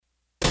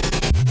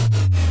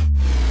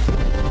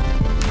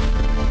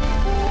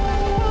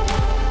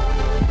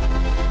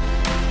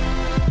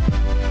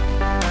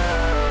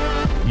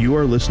You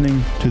are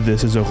listening to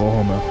This is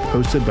Oklahoma,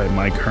 hosted by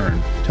Mike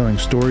Hearn, telling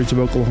stories of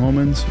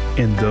Oklahomans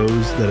and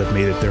those that have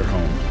made it their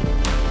home.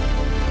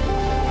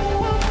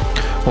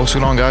 What's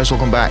going on, guys?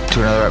 Welcome back to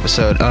another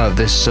episode of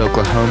This is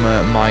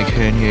Oklahoma. Mike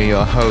Hearn here,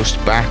 your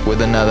host, back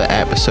with another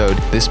episode.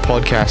 This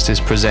podcast is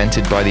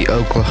presented by the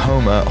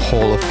Oklahoma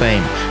Hall of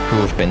Fame, who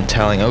have been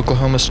telling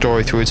Oklahoma's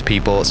story through its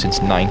people since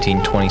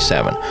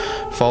 1927.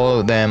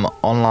 Follow them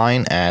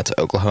online at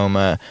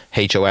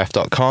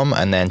oklahomahof.com,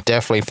 and then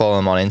definitely follow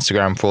them on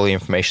Instagram for all the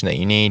information that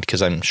you need,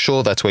 because I'm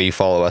sure that's where you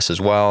follow us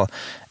as well,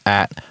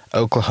 at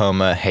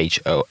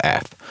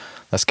oklahomahof.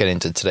 Let's get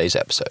into today's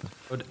episode.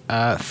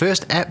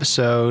 First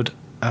episode...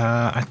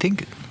 I'd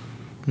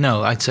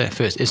say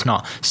first. It's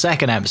not.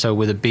 Second episode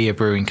with a beer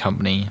brewing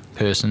company,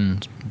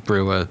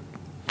 brewer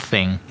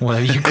thing,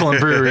 whatever you call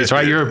them, breweries,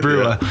 right? You're a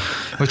brewer, yeah.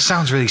 Which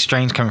sounds really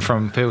strange coming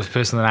from a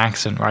person with an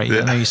accent, right? Yeah.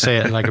 I know you say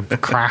it like a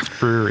craft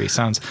brewery.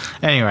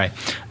 Anyway,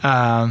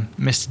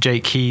 Mr.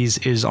 Jake Keys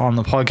is on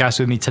the podcast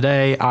with me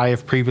today. I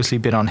have previously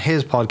been on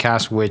his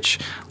podcast, which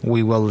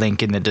we will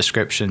link in the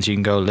description, so you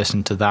can go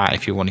listen to that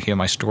if you want to hear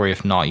my story.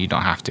 If not, you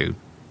don't have to.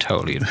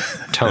 Totally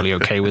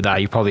okay with that.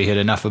 You probably heard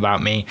enough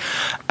about me.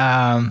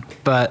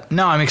 But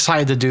no, I'm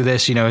excited to do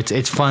this. You know,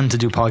 it's fun to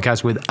do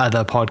podcasts with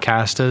other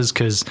podcasters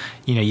because,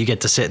 you know, you get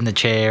to sit in the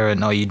chair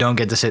or you don't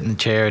get to sit in the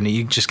chair, and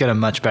you just get a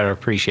much better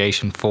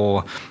appreciation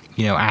for,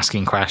 you know,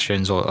 asking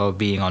questions or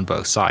being on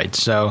both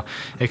sides. So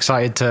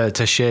excited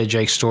to share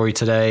Jake's story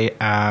today.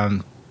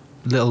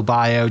 Little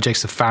bio: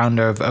 Jake's the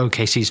founder of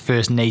OKC's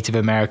first Native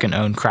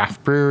American-owned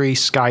craft brewery,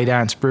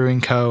 Skydance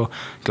Brewing Co.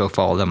 Go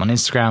follow them on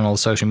Instagram, all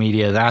social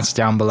media. That's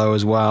down below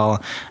as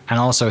well. And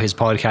also his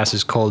podcast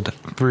is called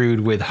Brewed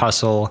with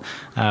Hustle,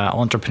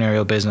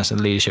 entrepreneurial business and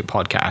leadership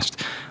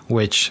podcast,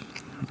 which...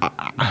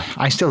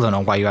 I still don't know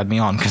why you had me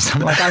on, because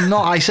I'm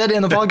not. I said it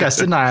in the podcast,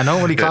 didn't I? I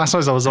don't really class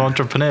myself as an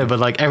entrepreneur, but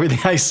like everything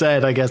I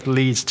said, I guess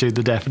leads to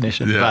the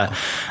definition. Yeah.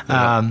 But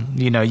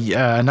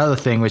another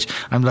thing, which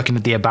I'm looking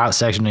at the about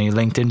section on your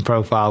LinkedIn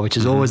profile, which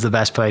is always the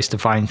best place to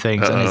find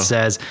things, and it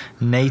says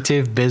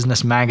Native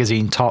Business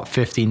Magazine Top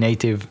 50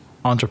 Native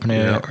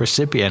Entrepreneur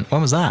recipient.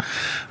 When was that?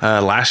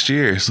 Last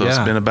year, so it's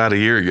been about a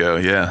year ago.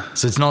 Yeah.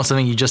 So it's not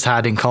something you just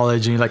had in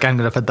college and you're like, I'm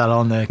going to put that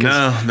on there.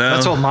 No.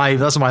 That's what my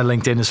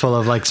LinkedIn is full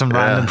of, like some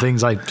random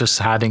things I just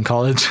had in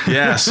college.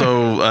 Yeah.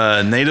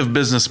 So Native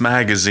Business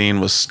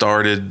Magazine was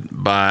started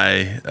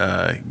by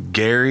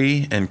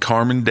Gary and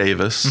Carmen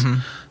Davis.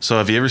 Mm-hmm. So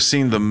have you ever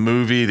seen the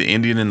movie The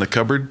Indian in the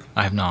Cupboard?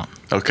 I have not.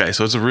 Okay,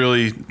 so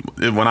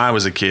when I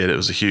was a kid, it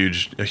was a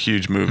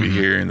huge movie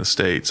here in the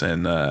States,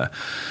 and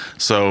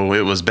so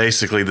it was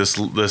basically this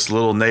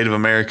little Native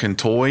American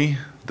toy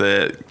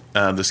that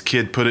this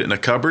kid put it in a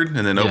cupboard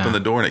and then opened the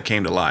door and it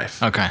came to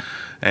life. Okay.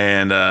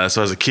 And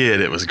so as a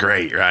kid, it was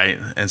great, right?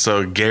 And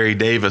so Gary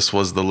Davis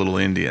was the little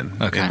Indian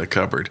in the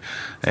cupboard.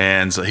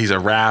 And so he's a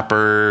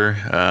rapper,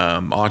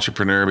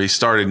 entrepreneur, but he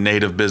started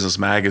Native Business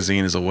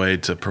Magazine as a way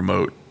to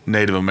promote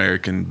Native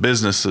American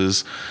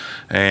businesses,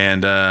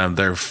 and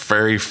their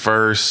very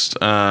first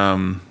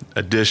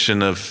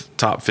edition of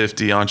Top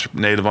 50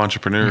 Native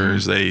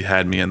Entrepreneurs, they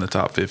had me in the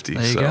Top 50.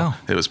 There you go.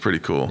 It was pretty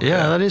cool.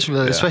 Yeah, that is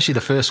really, especially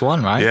the first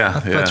one, right? Yeah,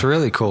 that's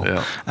really cool.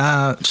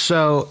 Yeah.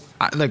 So,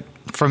 like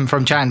from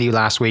chatting to you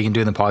last week and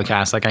doing the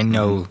podcast, like I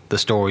know the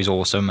story's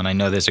awesome, and I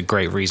know there's a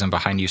great reason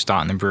behind you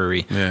starting the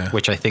brewery,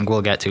 which I think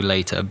we'll get to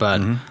later.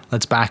 But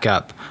let's back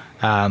up.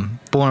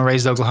 Born and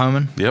raised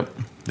Oklahoman?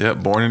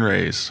 Yep, born and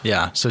raised.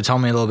 Yeah, so tell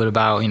me a little bit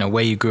about, you know,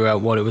 where you grew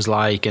up, what it was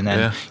like, and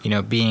then, you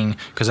know,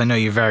 because I know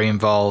you're very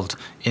involved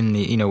in the,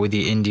 you know, with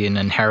the Indian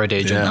and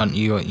heritage, and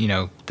you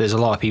know, there's a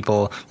lot of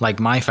people, like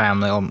my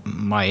family or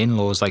my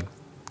in-laws, like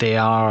they're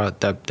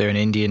an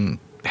Indian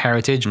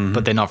heritage,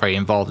 but they're not very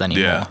involved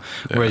anymore.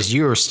 Whereas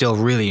you're still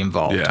really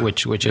involved,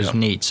 which is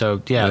neat.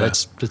 So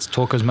let's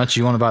talk as much as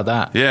you want about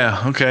that.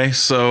 Yeah, okay.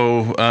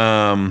 So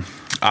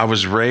I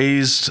was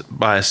raised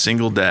by a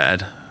single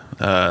dad.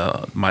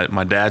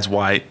 My dad's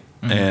white,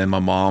 and my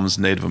mom's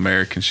Native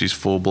American. She's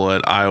full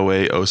blood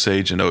Iowa,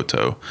 Osage, and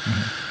Oto.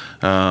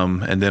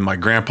 And then my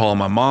grandpa on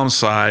my mom's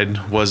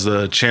side was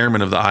the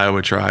chairman of the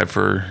Iowa tribe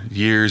for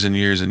years and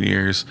years and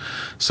years.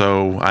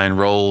 So I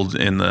enrolled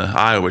in the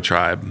Iowa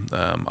tribe,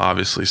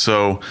 obviously.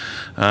 So,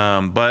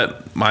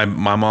 but my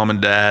mom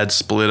and dad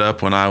split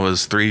up when I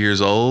was 3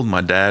 years old.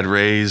 My dad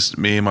raised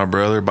me and my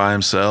brother by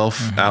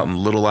himself out in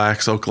Little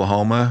Axe,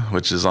 Oklahoma,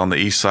 which is on the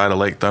east side of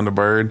Lake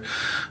Thunderbird.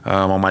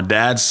 On my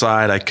dad's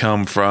side, I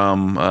come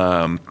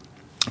from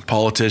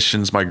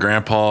politicians. My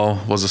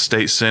grandpa was a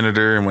state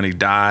senator, and when he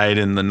died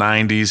in the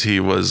 90s, he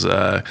was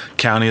a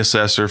county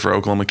assessor for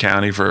Oklahoma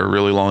County for a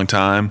really long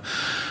time.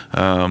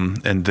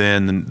 And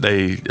then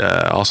they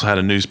also had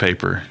a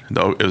newspaper.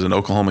 It was an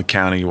Oklahoma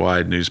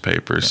County-wide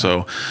newspaper. Yeah.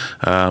 So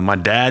my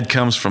dad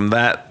comes from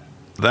that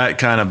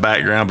kind of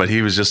background, but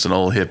he was just an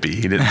old hippie.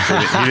 He didn't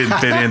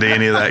fit into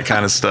any of that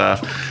kind of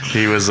stuff.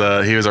 He was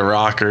a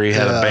rocker. He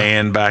had a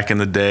band back in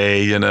the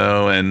day, you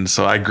know, and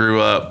so I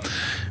grew up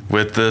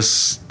with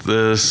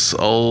this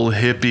old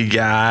hippie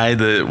guy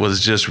that was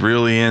just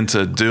really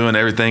into doing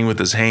everything with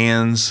his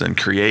hands and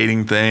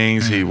creating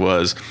things. He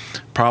was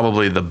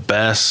probably the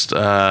best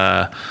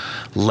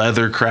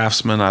leather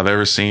craftsman I've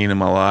ever seen in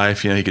my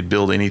life. He could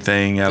build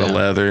anything out of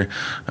leather.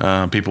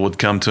 People would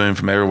come to him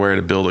from everywhere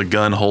to build a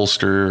gun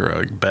holster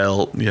or a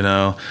belt.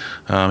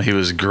 He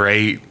was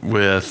great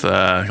with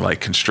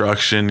like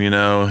construction.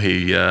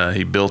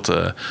 He built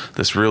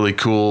this really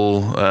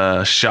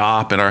cool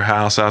shop in our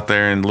house out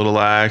there in Little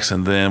Axe,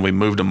 and then we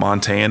moved to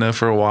Montana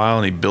for a while,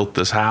 and he built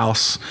this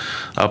house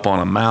up on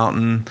a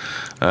mountain,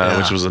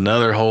 which was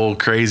another whole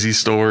crazy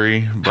story.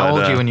 How old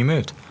were you when you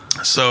moved?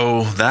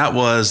 So that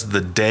was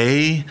the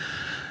day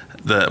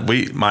that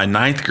my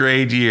 9th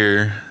grade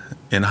year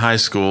in high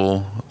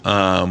school,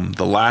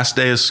 the last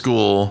day of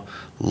school.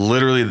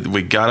 Literally,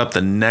 we got up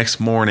the next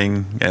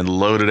morning and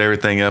loaded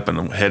everything up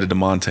and headed to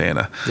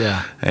Montana.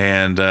 Yeah.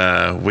 And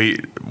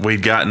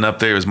we'd gotten up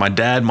there. It was my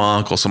dad, my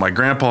uncle. So my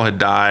grandpa had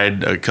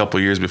died a couple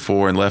years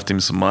before and left him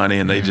some money.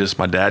 And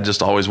my dad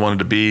just always wanted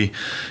to be,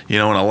 in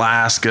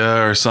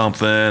Alaska or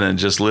something and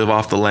just live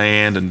off the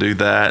land and do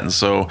that. And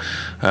so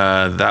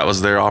that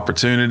was their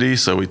opportunity.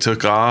 So we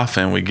took off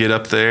and we get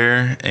up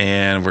there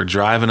and we're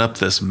driving up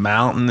this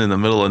mountain in the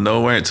middle of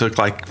nowhere. It took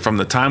from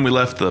the time we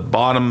left the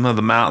bottom of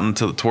the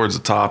mountain towards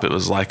the top, it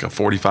was like a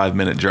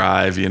 45-minute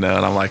drive, and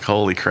I'm like,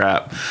 holy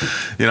crap.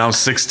 I'm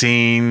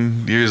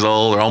 16 years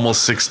old or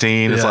almost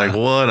 16. It's like,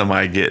 what am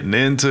I getting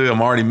into?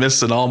 I'm already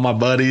missing all my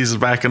buddies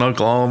back in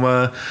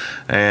Oklahoma.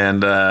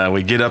 And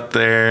we get up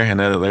there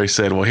and they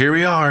said, well, here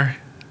we are.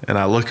 And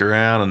I look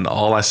around and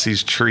all I see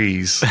is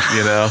trees,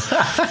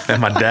 and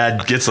my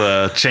dad gets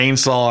a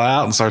chainsaw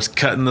out and starts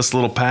cutting this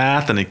little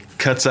path, and he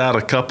cuts out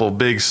a couple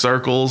big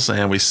circles,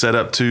 and we set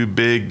up 2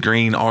 big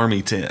green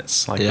army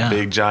tents, a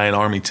big giant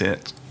army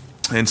tent.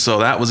 And so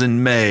that was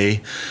in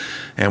May,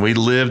 and we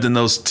lived in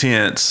those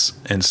tents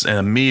and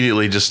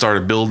immediately just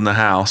started building the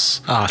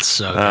house. Oh, it's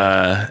so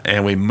good.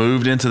 And we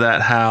moved into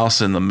that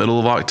house in the middle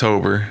of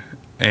October.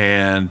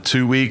 And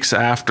 2 weeks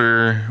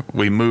after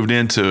we moved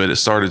into it, it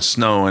started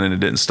snowing, and it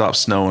didn't stop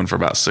snowing for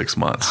about 6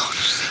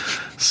 months.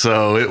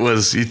 So it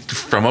was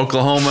from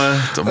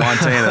Oklahoma to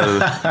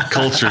Montana,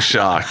 culture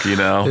shock,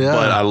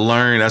 But I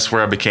learned, that's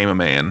where I became a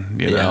man,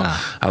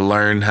 I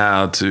learned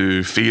how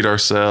to feed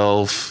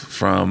ourselves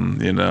from,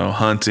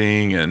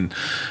 hunting and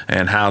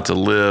how to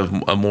live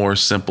a more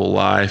simple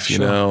life,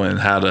 and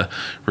how to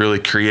really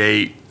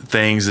create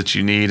things that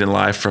you need in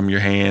life from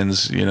your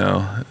hands,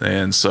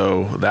 And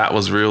so that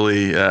was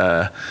really,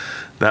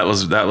 that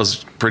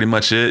was pretty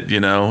much it,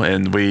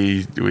 and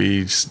we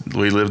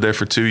lived there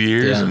for 2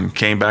 years and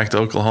came back to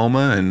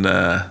Oklahoma and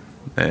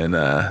went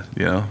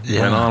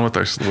on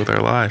with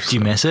our lives. Do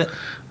you miss it?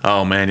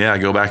 Oh man, yeah, I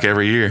go back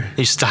every year.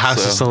 The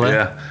house is still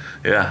there?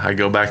 Yeah, I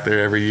go back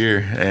there every year,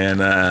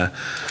 and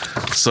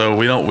so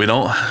we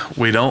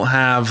don't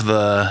have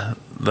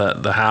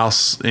the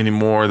house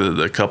anymore.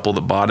 The couple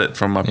that bought it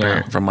from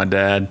my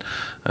dad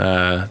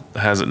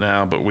has it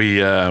now, but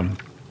when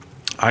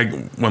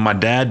my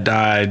dad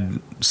died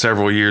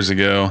several years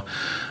ago,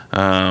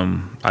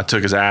 I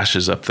took his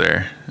ashes up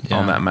there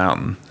on that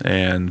mountain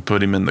and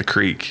put him in the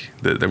creek.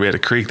 We had a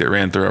creek that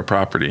ran through our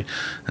property.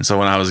 And so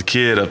when I was a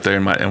kid up there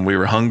and we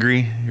were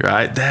hungry,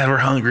 right? Dad, we're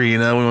hungry,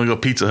 we want to go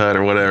Pizza Hut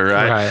or whatever,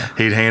 right?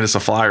 He'd hand us a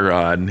fly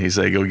rod and he'd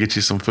say, go get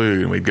you some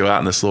food. And we'd go out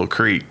in this little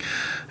creek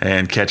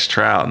and catch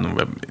trout, and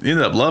we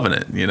ended up loving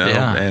it,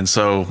 Yeah. And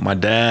so my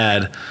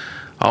dad,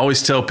 I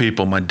always tell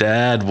people, my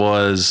dad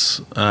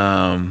was,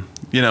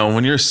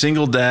 when you're a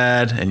single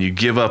dad and you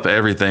give up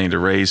everything to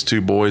raise 2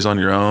 boys on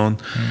your own,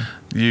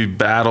 you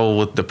battle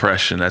with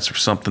depression.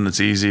 That's something that's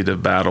easy to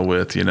battle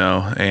with,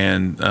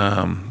 And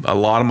a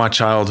lot of my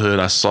childhood,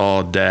 I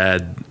saw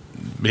Dad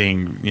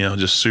being,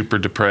 just super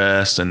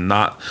depressed and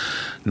not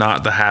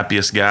the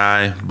happiest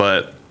guy.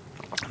 But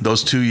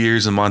those 2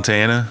 years in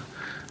Montana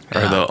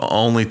are the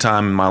only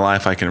time in my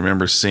life I can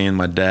remember seeing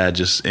my dad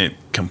just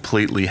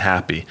completely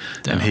happy.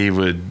 Damn.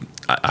 And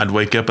I'd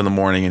wake up in the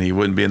morning and he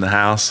wouldn't be in the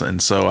house.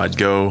 And so I'd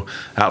go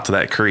out to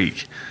that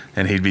creek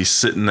and he'd be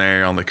sitting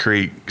there on the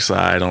creek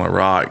side on a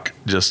rock,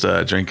 just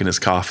drinking his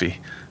coffee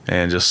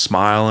and just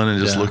smiling and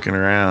just looking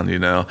around,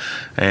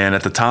 And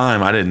at the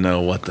time, I didn't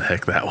know what the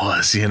heck that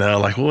was,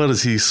 like, what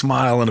is he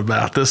smiling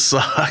about? This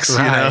sucks,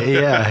 Right,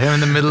 yeah, him in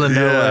the middle of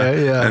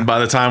nowhere, yeah. And by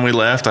the time we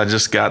left, I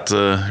just got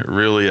to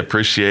really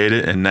appreciate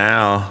it. And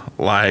now,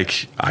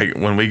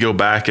 when we go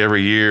back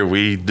every year,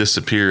 we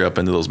disappear up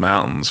into those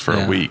mountains for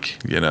a week,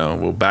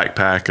 We'll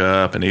backpack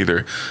up and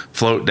either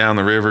float down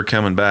the river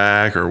coming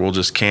back, or we'll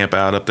just camp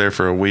out up there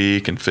for a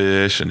week and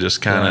fish and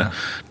just kind of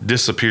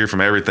disappear from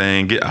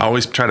everything. I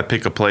always try to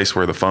pick a place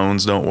where the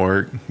phones don't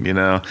work,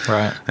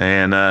 Right.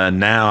 And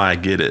now I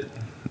get it.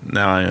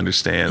 Now I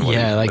understand.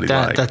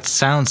 That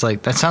sounds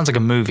like a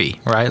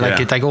movie, right?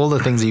 Like all the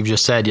things that you've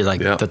just said. You're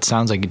like, that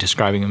sounds like you're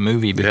describing a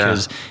movie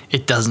because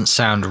it doesn't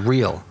sound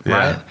real,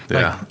 right?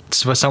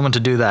 For someone to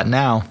do that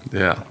now.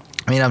 Yeah.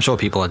 I mean, I'm sure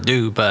people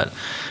do, but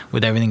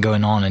with everything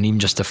going on, and even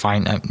just to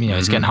find,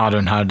 it's getting harder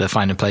and harder to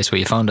find a place where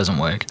your phone doesn't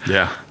work.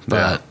 Yeah.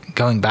 But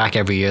going back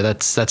every year,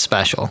 that's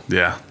special.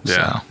 Yeah.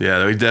 So.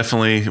 Yeah.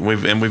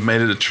 We've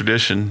made it a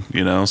tradition,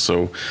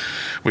 so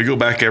we go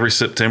back every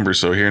September.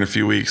 So here in a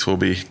few weeks, we'll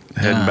be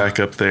heading back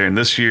up there. And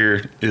this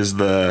year is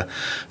the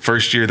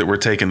first year that we're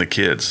taking the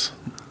kids.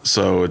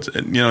 So it's,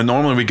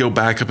 normally we go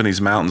back up in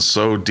these mountains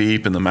so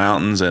deep in the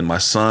mountains, and my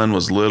son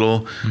was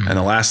little, and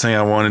the last thing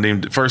I wanted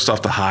him to, first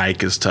off, the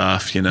hike is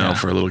tough,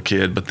 for a little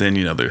kid, but then,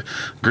 the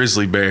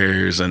grizzly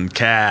bears and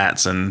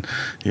cats and,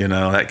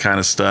 that kind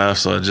of stuff.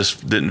 So I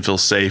just didn't feel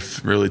safe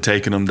really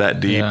taking them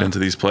that deep into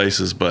these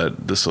places.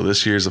 But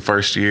this year's the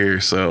first year,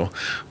 so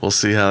we'll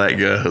see how that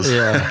goes.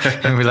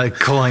 Yeah. And we're like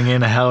calling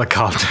in a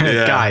helicopter.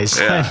 Guys,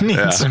 I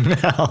need some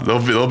help.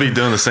 They'll be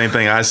doing the same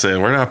thing I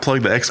said. Where do I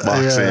plug the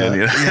Xbox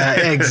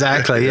in?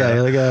 Exactly. Yeah.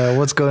 You're like,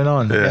 what's going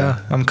on?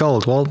 Yeah. I'm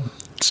cold. Well,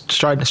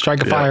 strike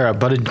a fire up.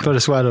 Put a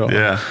sweater on.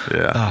 Yeah.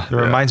 It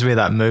reminds me of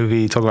that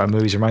movie. Talking about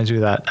movies, reminds me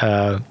of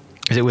that.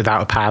 Is it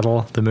Without a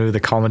Paddle? The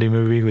comedy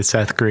movie with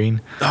Seth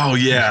Green. Oh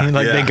yeah.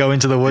 They go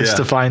into the woods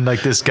to find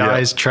like this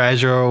guy's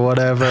treasure or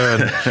whatever,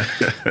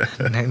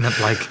 and end up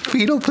like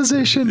fetal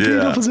position.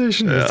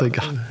 It's like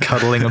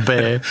cuddling a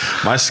bear.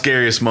 My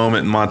scariest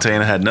moment in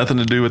Montana had nothing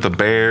to do with a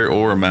bear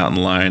or a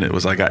mountain lion. It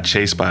was I got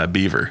chased by a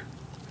beaver.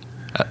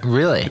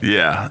 Really?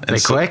 Yeah. They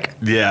quick?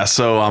 Yeah.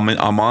 So I'm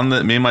on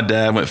me and my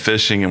dad went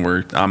fishing,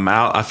 and I'm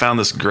out. I found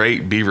this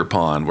great beaver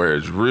pond where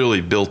it's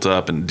really built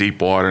up in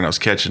deep water, and I was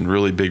catching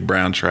really big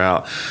brown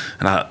trout.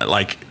 And I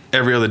like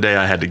every other day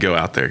I had to go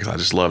out there because I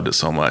just loved it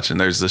so much. And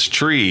there's this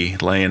tree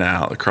laying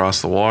out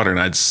across the water, and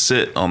I'd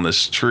sit on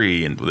this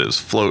tree and it was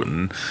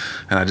floating,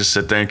 and I just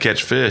sit there and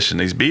catch fish.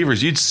 And these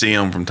beavers, you'd see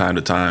them from time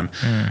to time,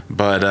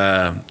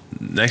 but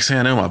next thing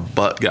I know, my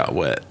butt got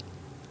wet,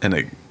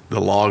 and the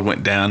log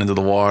went down into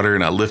the water,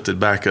 and I lifted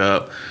back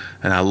up,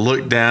 and I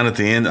looked down at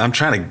the end. I'm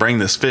trying to bring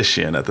this fish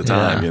in at the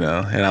time,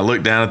 and I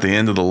looked down at the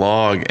end of the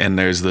log, and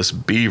there's this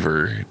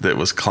beaver that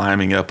was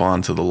climbing up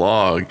onto the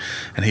log,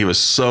 and he was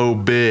so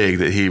big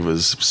that he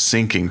was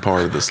sinking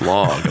part of this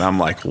log. And I'm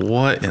like,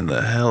 what in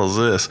the hell is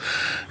this?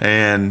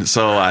 And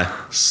so I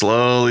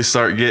slowly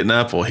start getting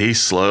up. Well, he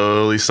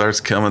slowly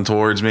starts coming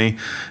towards me,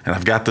 and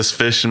I've got this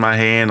fish in my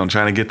hand. I'm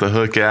trying to get the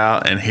hook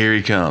out, and here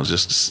he comes.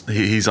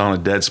 He's on a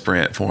dead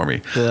sprint for me.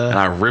 Yeah. And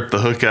I rip the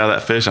hook out of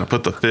that fish, and I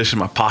put the fish in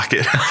my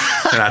pocket.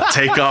 And I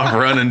take off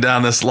running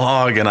down this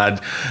log, and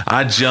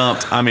I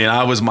jumped. I mean,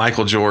 I was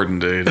Michael Jordan,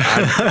 dude.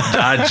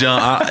 I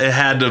jumped. It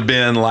had to have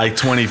been like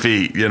 20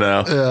 feet,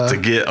 to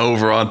get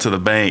over onto the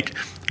bank.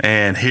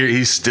 And here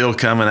he's still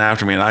coming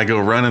after me, and I go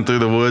running through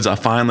the woods. I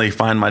finally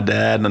find my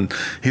dad, and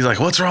he's like,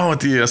 "What's wrong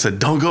with you?" I said,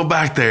 "Don't go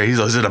back there." He's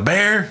like, "Is it a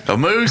bear? A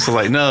moose?" I was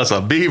like, "No, it's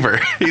a beaver."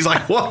 He's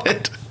like,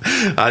 "What?"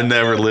 I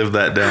never lived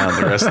that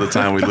down the rest of the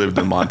time we lived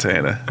in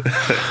Montana.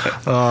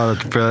 Oh,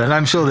 that's brilliant. And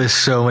I'm sure there's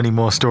so many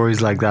more stories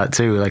like that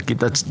too. Like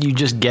you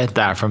just get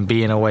that from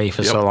being away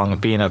for so long,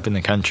 being up in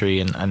the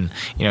country, and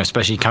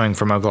especially coming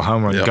from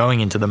Oklahoma and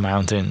going into the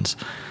mountains.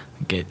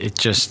 It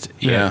just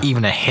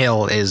even a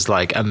hill is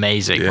like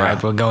amazing,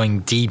 right? We're going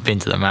deep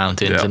into the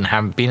mountains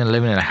and being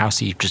living in a house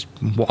that you just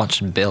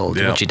watched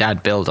build, watch your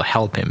dad build or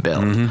help him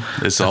build.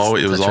 Mm-hmm. It was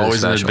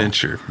always an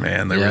adventure,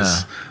 man. There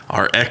was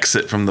our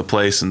exit from the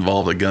place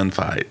involved a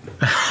gunfight.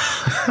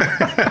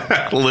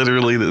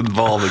 Literally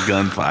involved a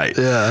gunfight.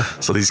 Yeah.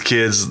 So these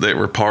kids that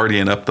were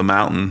partying up the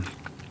mountain,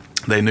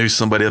 they knew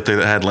somebody up there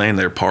that had land.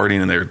 They were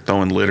partying, and they were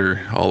throwing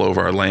litter all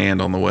over our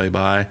land on the way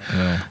by.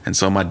 Yeah. And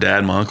so my dad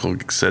and my uncle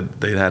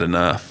said they'd had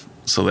enough.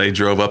 So they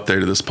drove up there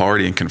to this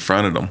party and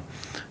confronted them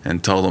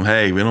and told them,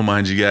 "Hey, we don't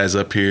mind you guys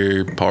up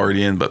here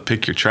partying, but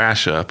pick your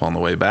trash up on the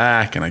way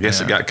back." And I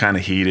guess it got kind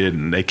of heated,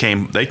 and they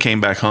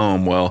came back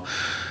home. Well,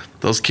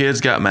 those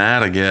kids got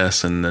mad, I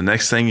guess. And the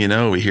next thing you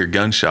know, we hear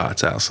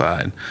gunshots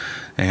outside.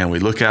 And we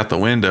look out the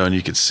window, and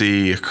you could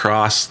see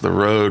across the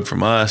road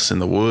from us in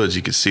the woods,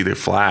 you could see the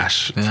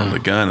flash from the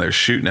gun. They're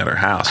shooting at our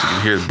house. You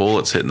can hear the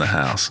bullets hitting the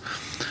house.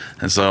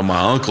 And so my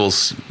uncle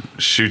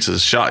shoots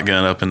his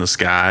shotgun up in the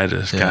sky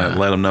to kind of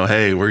let them know,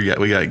 hey, we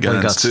got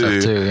guns too.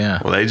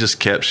 Well, they just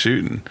kept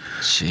shooting.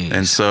 Jeez.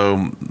 And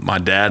so my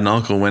dad and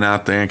uncle went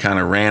out there and kind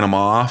of ran them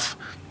off.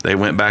 They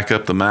went back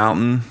up the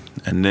mountain,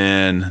 and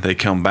then they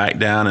come back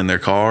down in their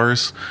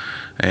cars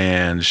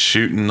and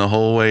shooting the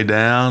whole way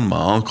down.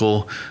 My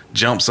uncle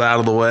jumps out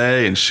of the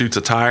way and shoots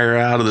a tire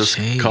out of this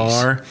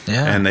car.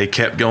 Yeah. And they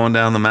kept going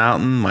down the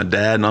mountain. My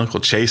dad and uncle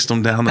chased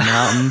them down the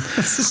mountain,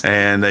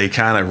 and they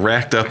kind of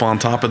wrecked up on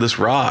top of this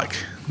rock.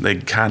 They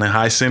kind of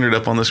high centered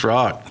up on this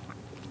rock.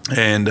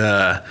 And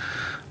my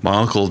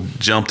uncle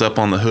jumped up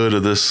on the hood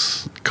of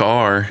this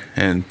car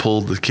and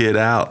pulled the kid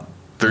out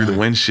through the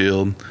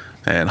windshield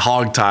and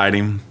hog-tied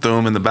him, threw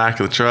him in the back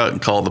of the truck,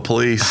 and called the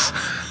police.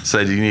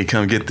 Said, "You need to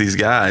come get these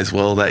guys."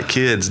 Well, that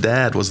kid's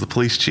dad was the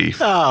police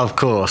chief. Oh, of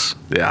course.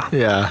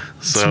 Yeah.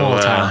 So, small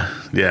town.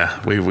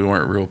 We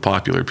weren't real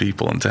popular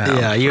people in town.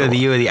 Yeah,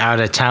 you were the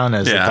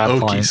out-of-towners at that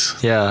Okies.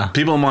 point. Yeah.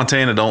 People in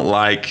Montana don't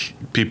like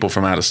people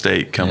from out of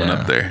state coming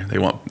up there.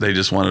 They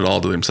just want it all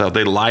to themselves.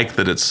 They like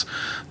that it's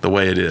the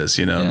way it is,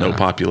 no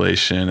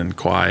population and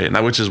quiet,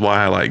 and which is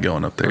why I like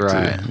going up there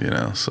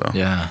too, so.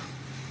 Yeah.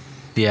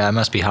 Yeah, it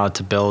must be hard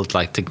to build,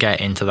 like, to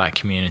get into that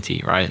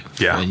community, right?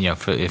 Yeah. You know,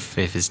 if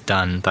it's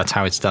done, that's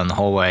how it's done the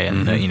whole way.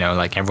 And, you know,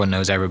 like, everyone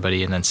knows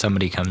everybody, and then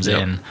somebody comes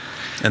in.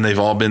 And they've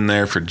all been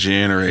there for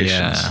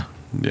generations, Yeah.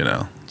 you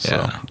know?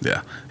 So,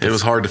 Yeah. it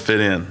was hard to fit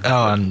in.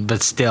 Oh,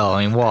 but still,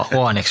 I mean, what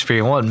an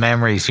experience. What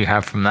memories you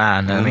have from that.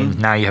 And I mean,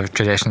 now you have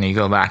traditionally, you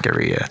go back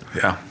every year.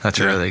 Yeah. That's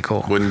really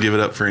cool. Wouldn't give it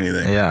up for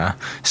anything. Yeah.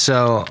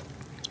 So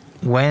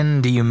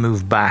when do you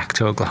move back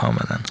to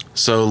Oklahoma then?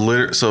 So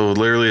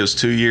literally it was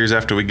 2 years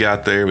after we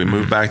got there. We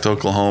moved back to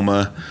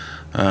Oklahoma.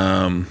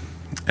 And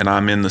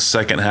I'm in the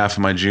second half of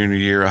my junior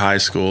year of high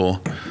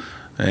school.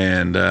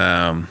 And,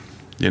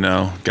 you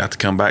know, got to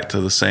come back to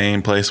the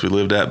same place we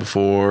lived at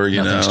before,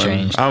 Nothing's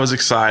changed. I was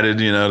excited,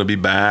 you know, to be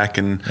back.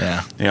 And,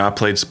 you know, I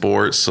played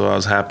sports, so I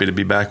was happy to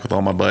be back with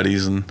all my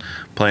buddies and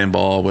playing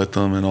ball with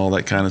them and all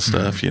that kind of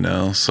stuff, you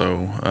know.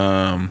 So,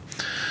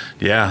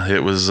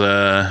 it was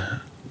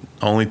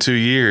only 2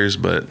 years,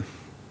 but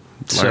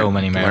so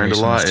many memories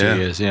learned a lot. in those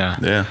 2 years,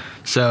 Yeah.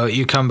 So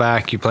you come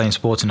back, you're playing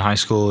sports in high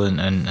school, and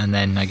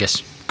then I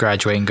guess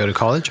graduate and go to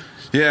college?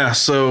 Yeah,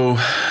 so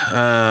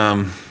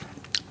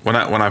when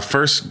I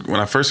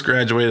first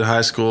graduated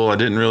high school, I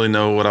didn't really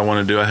know what I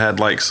wanted to do. I had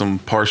like some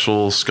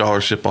partial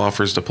scholarship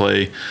offers to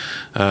play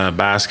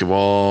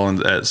basketball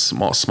and at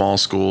small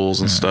schools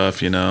and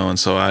stuff, you know. And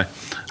so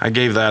I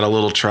gave that a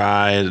little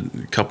try at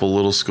a couple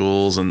little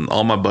schools, and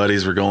all my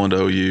buddies were going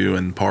to OU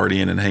and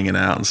partying and hanging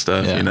out and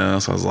stuff, you know.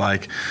 So I was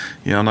like,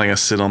 you know, I'm not gonna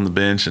sit on the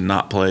bench and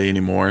not play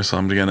anymore. So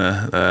I'm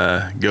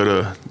gonna go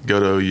to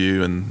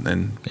OU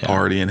and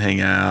party and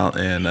hang out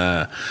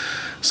and.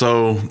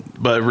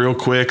 But real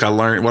quick, I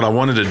learned what I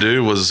wanted to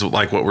do was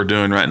like what we're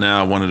doing right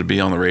now. I wanted to be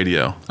on the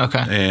radio.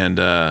 Okay. And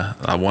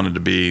I wanted to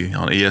be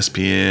on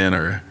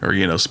ESPN or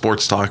you know,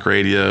 sports talk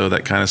radio,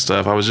 that kind of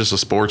stuff. I was just a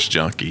sports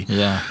junkie.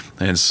 Yeah.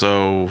 And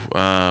so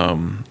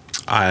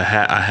I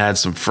had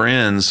some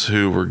friends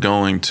who were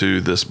going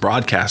to this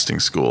broadcasting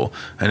school,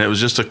 and it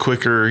was just a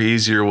quicker,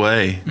 easier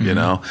way, you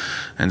know.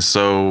 And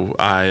so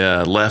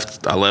I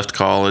left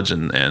college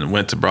and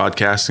went to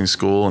broadcasting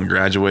school and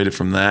graduated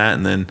from that,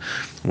 and then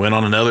went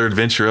on another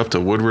adventure up to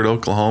Woodward,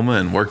 Oklahoma,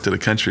 and worked at a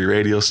country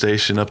radio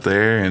station up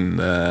there, and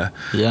did a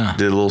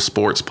little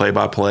sports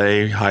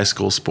play-by-play, high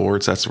school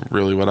sports. That's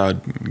really what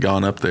I'd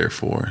gone up there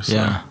for.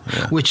 So,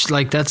 Which,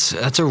 like, that's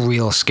a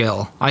real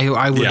skill.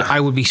 I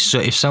would be so,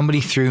 if somebody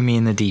threw me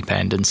in the deep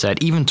end and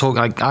said, even talk,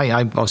 like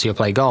I obviously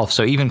play golf,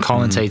 so even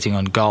commentating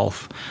on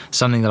golf,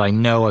 something that I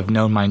know I've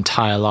known my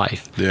entire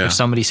life. Yeah. If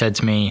somebody said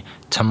to me,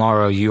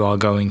 tomorrow you are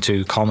going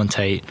to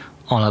commentate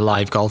on a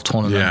live golf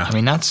tournament, I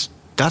mean, that's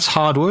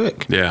hard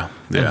work. Yeah.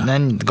 And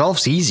then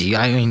golf's easy.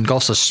 I mean,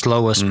 golf's a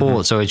slower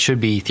sport, so it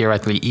should be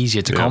theoretically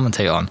easier to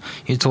commentate on.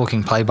 You're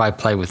talking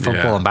play-by-play with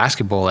football and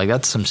basketball. Like,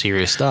 that's some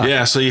serious stuff.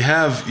 Yeah, so you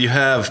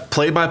have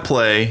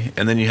play-by-play,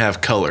 and then you have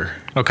color.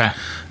 Okay.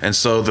 And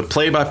so the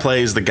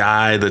play-by-play is the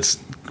guy it's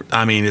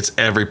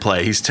every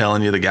play. He's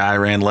telling you the guy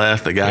ran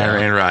left, the guy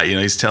ran right. You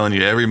know, he's telling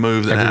you every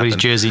move that Everybody's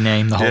happened. jersey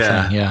name, the whole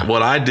thing. Yeah.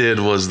 What I did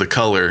was the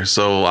color.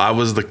 So I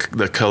was the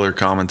color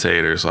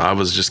commentator. So I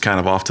was just kind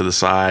of off to the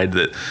side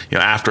that, you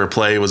know, after a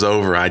play was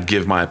over, I'd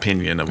give my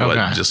opinion of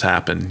what just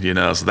happened, you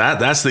know. So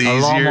that's the easier.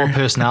 A lot more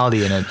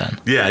personality in it then.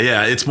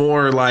 Yeah. It's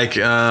more like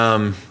you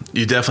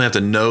definitely have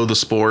to know the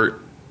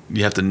sport.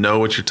 You have to know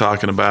what you're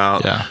talking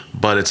about. Yeah.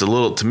 But it's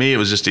to me, it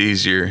was just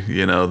easier.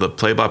 You know, the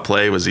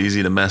play-by-play was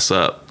easy to mess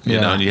up. You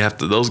know, and you have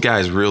to, those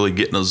guys really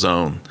get in a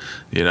zone.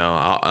 You know,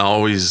 I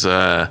always,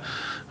 I'm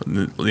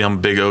a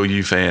big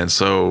OU fan.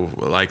 So,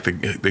 like,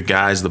 the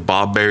guys, the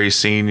Bob Berry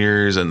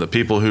seniors and the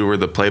people who were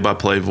the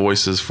play-by-play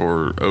voices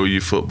for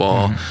OU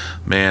football,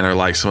 man, are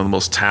like some of the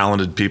most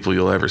talented people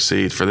you'll ever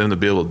see. For them to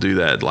be able to do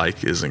that,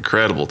 like, is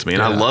incredible to me.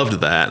 And I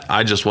loved that.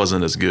 I just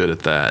wasn't as good at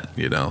that,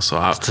 you know.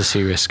 So it's a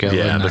serious skill.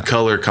 Yeah, the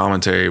color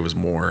commentary was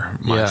more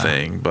my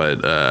thing.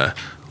 But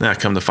now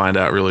come to find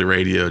out, really,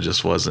 radio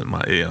just wasn't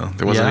my, you know,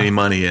 there wasn't any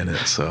money in it.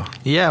 So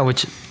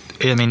which,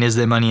 I mean, is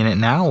there money in it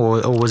now,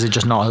 or was it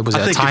just not? Was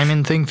it a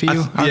timing thing for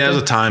you? It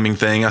was a timing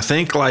thing. I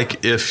think,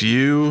 like, if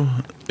you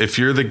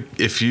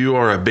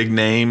are a big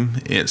name,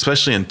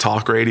 especially in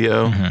talk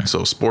radio,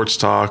 so sports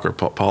talk or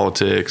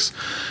politics,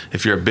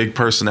 if you're a big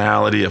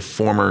personality, a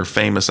former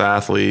famous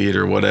athlete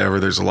or whatever,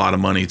 there's a lot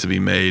of money to be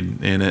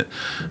made in it.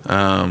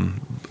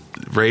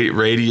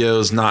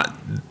 Radio's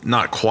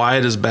not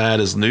quite as bad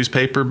as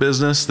newspaper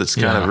business. That's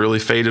kind of really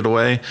faded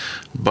away,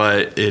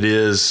 but it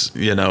is,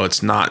 you know,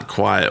 it's not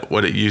quite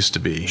what it used to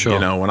be. Sure. You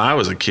know, when I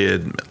was a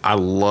kid, I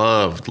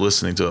loved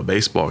listening to a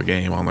baseball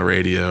game on the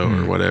radio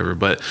or whatever,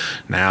 but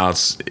now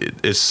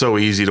it's so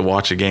easy to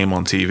watch a game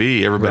on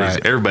TV.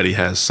 Everybody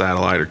has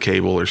satellite or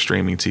cable or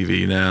streaming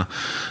TV now.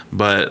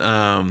 But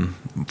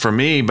for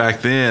me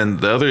back then,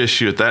 the other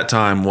issue at that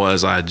time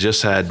was I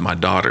just had my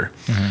daughter.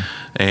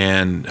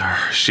 And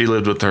she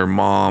lived with her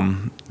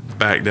mom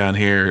back down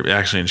here,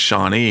 actually in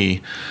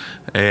Shawnee.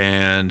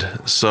 And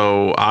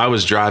so I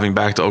was driving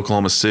back to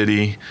Oklahoma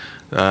City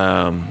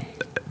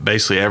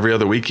basically every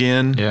other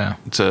weekend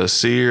to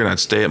see her, and I'd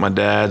stay at my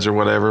dad's or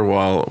whatever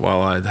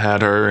while I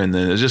had her, and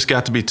then it just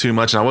got to be too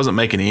much, and I wasn't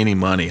making any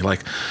money.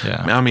 Like,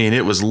 I mean,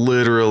 it was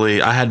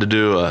literally, I had to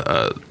do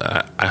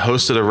I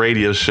hosted a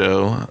radio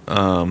show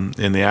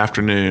in the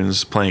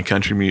afternoons playing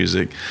country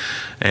music,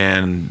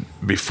 and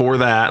before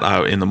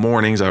that, in the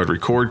mornings, I would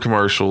record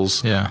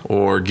commercials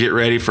or get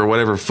ready for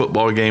whatever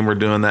football game we're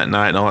doing that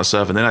night and all that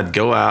stuff. And then I'd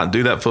go out and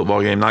do that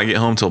football game, not get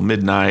home till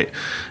midnight,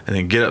 and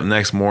then get up the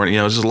next morning. You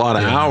know, it was just a lot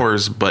of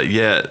hours, but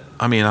yet,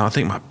 I mean, I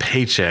think my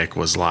paycheck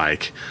was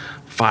like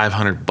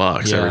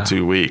 $500 every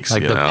 2 weeks.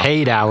 Like the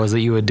paid hours that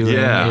you were doing.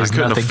 Yeah, I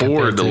couldn't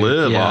afford to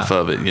live off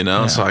of it, you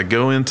know? So I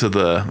go into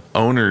the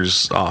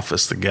owner's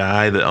office, the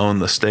guy that owned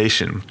the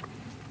station,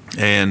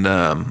 and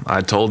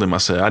I told him, I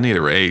said, I need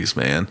a raise,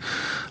 man.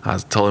 I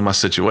told him my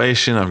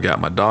situation. I've got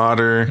my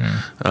daughter.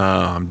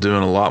 I'm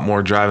doing a lot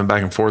more driving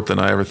back and forth than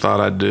I ever thought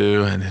I'd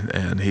do.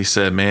 And he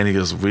said, man, he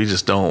goes, we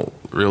just don't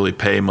really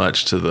pay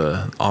much to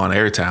the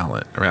on-air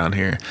talent around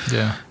here.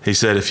 Yeah. He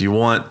said, if you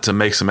want to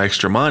make some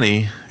extra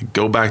money,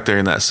 go back there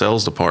in that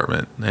sales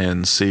department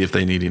and see if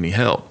they need any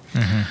help.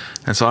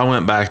 And so I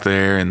went back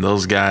there, and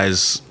those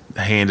guys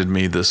handed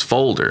me this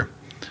folder.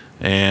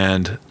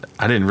 And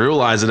I didn't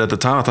realize it at the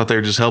time. I thought they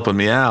were just helping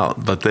me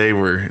out, but they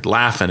were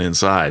laughing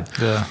inside.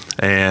 Yeah.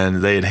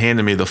 And they had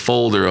handed me the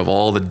folder of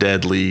all the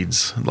dead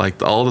leads,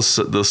 like all the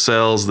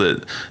sales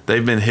that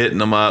they've been hitting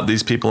them up.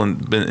 These people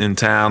in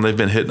town, they've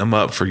been hitting them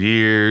up for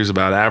years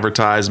about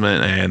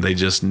advertisement, and they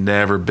just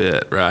never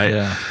bit, right?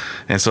 Yeah.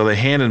 And so they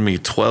handed me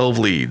 12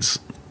 leads.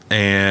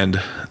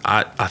 And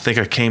I think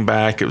I came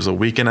back, it was a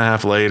week and a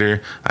half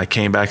later, I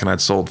came back and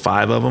I'd sold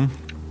 5 of them.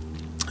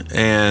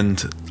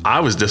 And I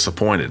was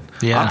disappointed.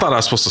 Yeah. I thought I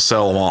was supposed to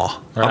sell them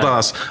all.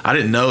 Right. I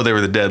didn't know they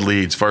were the dead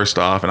leads, first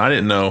off, and I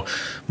didn't know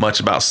much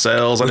about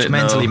sales. Which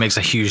mentally makes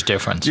a huge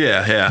difference.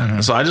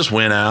 Yeah. So I just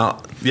went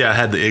out. I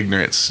had the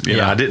ignorance. You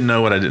know, I didn't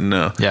know what I didn't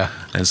know. Yeah.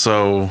 And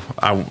so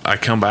I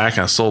come back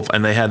and I sold,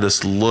 and they had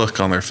this look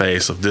on their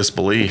face of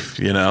disbelief,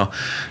 you know.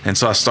 And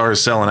so I started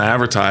selling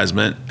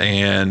advertisement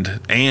and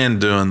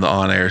doing the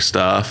on-air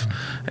stuff.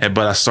 But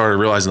I started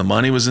realizing the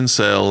money was in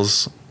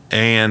sales,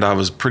 and I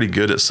was pretty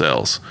good at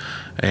sales.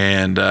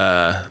 And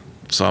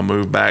so I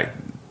moved back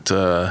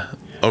to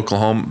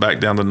Oklahoma, back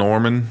down to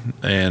Norman,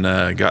 and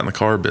got in the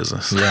car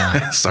business.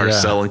 Yeah. Started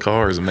selling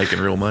cars and making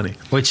real money.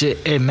 Which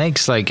it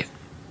makes, like,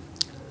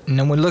 you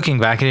know, when looking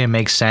back at it, it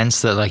makes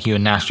sense that, like, you're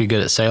naturally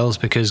good at sales,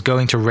 because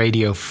going to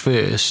radio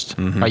first,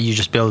 right, you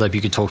just build up, you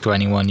could talk to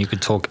anyone, you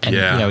could talk, and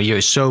you know, you're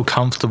so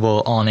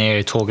comfortable on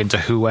air talking to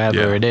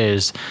whoever it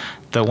is,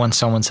 that when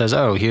someone says,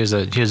 "Oh, here's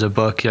a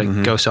book,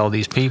 like, go sell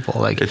these people,"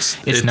 like it's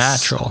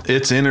natural.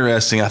 It's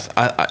interesting. You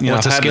know,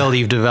 it's a skill that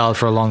you've developed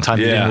for a long time.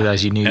 You didn't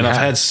realize you knew. And I've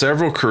had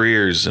several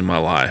careers in my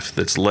life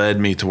that's led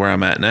me to where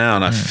I'm at now,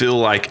 and I feel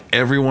like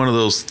every one of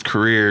those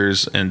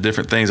careers and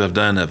different things I've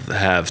done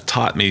have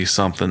taught me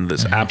something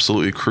that's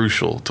absolutely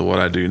crucial to what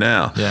I do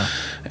now. Yeah.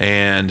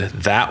 And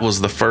that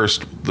was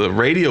the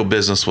radio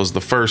business was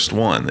the first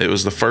one. It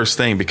was the first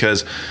thing,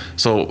 because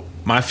so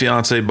my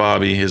fiance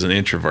Bobby is an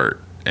introvert.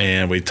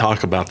 And we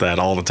talk about that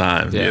all the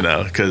time, you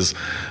know, because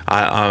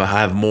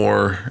I'm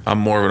more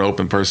of an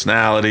open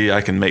personality.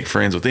 I can make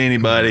friends with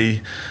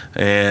anybody,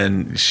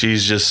 and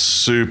she's just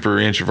super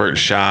introvert and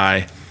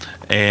shy.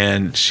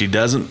 And she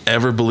doesn't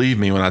ever believe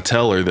me when I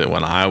tell her that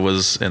when I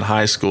was in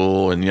high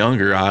school and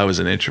younger, I was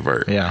an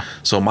introvert. Yeah.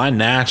 So my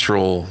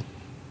natural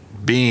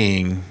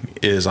being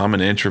is I'm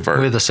an introvert.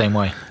 We're the same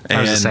way.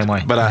 I was the same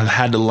way. But I've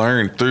had to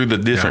learn through the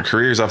different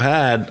careers I've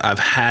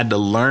had to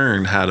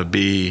learn how to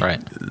be,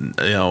 you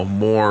know,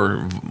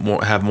 more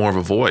have more of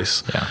a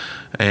voice. Yeah.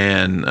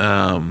 And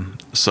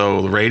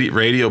so the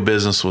radio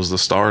business was the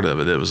start of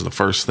it. It was the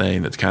first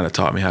thing that kind of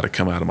taught me how to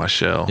come out of my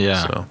shell.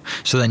 Yeah.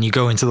 So then you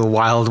go into the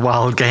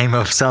wild game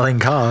of selling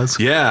cars.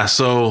 Yeah.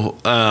 So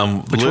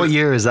what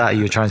year is that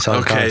you were trying to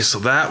sell cars? Okay, so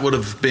that would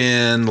have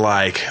been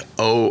like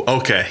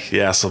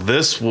so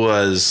this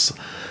was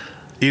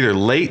either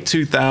late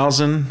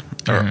 2000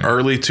 or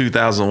early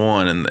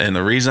 2001, and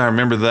the reason I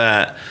remember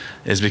that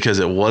is because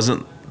it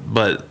wasn't,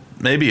 but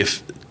maybe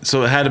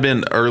so it had to have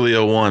been early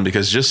 01,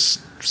 because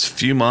just a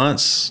few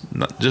months,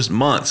 just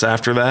months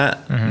after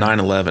that,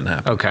 9/11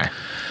 happened. Okay.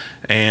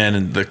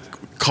 And the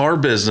car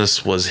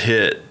business was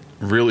hit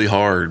really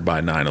hard by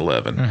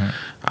 9/11.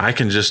 I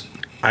can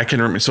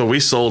remember, so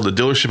we sold, the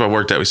dealership I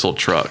worked at, we sold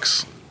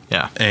trucks.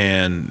 Yeah.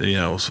 And, you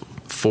know, it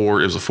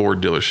was a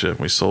Ford dealership.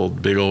 We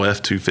sold big old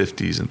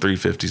F-250s and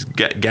 350s,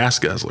 gas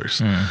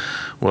guzzlers.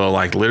 Well,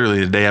 like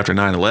literally the day after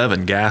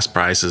 9/11, gas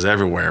prices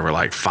everywhere were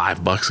like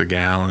 $5 a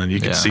gallon, and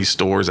you could see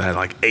stores that had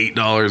like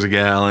 $8 a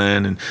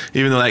gallon. And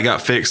even though that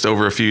got fixed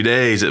over a few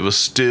days, it was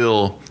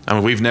still, I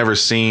mean, we've never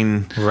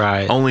seen,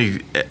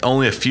 only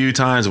a few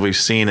times we've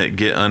seen it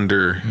get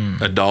under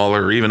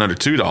 $1 or even under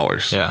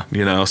 $2. Yeah.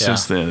 You know,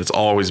 since then it's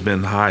always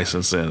been high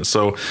since then.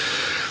 So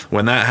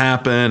when that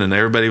happened and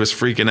everybody was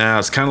freaking out,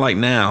 it's kind of like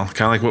now,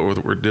 kind of like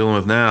what we're dealing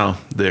with now.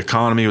 The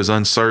economy was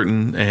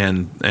uncertain,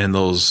 and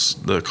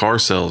the car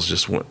sales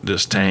just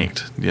just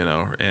tanked,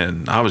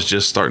 and I was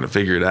just starting to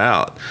figure it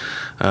out.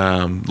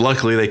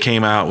 Luckily they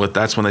came out with,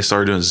 that's when they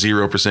started doing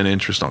 0%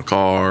 interest on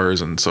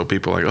cars. And so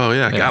people are like, oh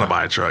yeah, I gotta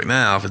buy a truck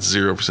now if it's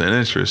 0%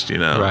 interest,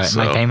 Right.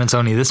 So, my payment's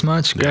only this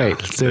much. Great.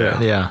 Let's do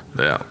it. Yeah.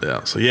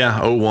 So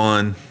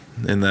 01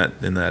 in that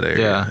area.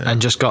 Yeah.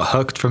 And just got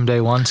hooked from day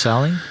one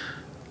selling.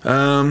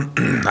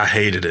 I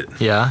hated it.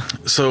 Yeah.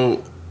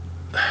 So,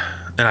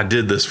 and I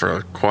did this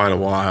for quite a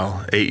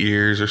while, 8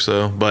 years or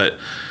so, but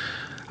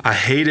I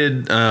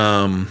hated it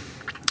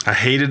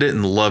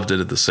and loved it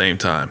at the same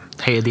time.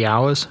 Hated the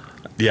hours?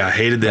 Yeah, I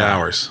hated the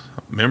hours.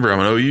 Remember, I'm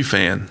an OU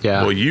fan.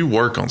 Yeah. Well, you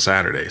work on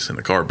Saturdays in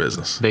the car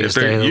business. Biggest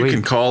day of the you week.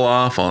 can call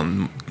off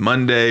on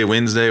Monday,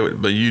 Wednesday,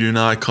 but you do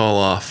not call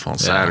off on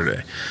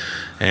Saturday.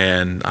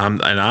 And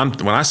when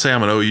I say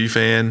I'm an OU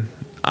fan,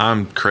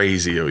 I'm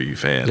crazy OU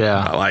fan.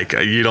 Yeah. Like,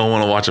 you don't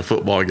want to watch a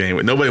football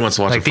game. Nobody wants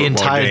to watch a football game.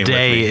 Like the entire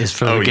day is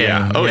for the game.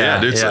 Yeah. Oh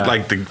yeah. Dude, Yeah. It's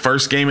like the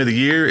first game of the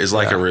year is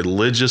like a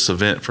religious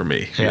event for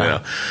me.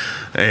 Yeah.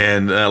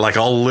 And like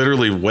I'll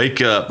literally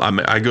wake up.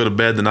 I go to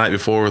bed the night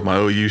before with my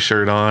OU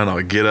shirt on.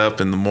 I'll get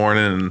up in the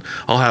morning and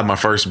I'll have my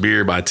first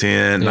beer by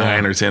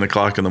 9 or 10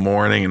 o'clock in the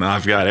morning, and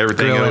I've got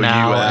everything Grilling OU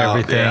out.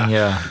 everything.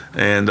 Yeah.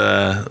 And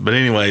but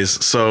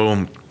anyways,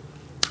 so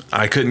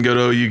I couldn't go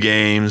to OU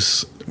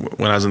games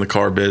when I was in the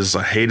car business.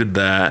 I hated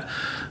that,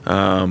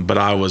 but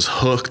I was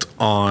hooked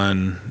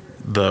on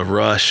the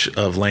rush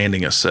of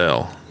landing a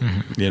sale,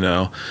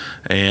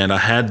 and I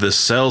had this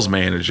sales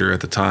manager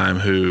at the time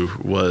who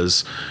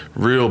was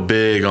real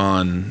big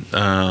on,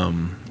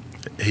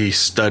 he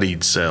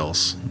studied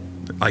sales.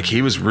 Like,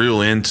 he was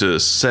real into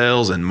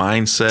sales and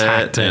mindset.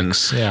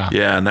 Tactics,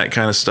 and that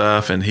kind of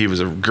stuff. And he was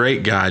a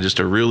great guy, just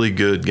a really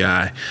good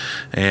guy.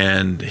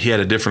 And he had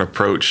a different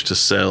approach to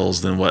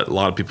sales than what a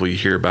lot of people you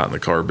hear about in the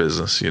car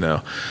business,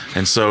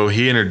 And so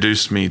he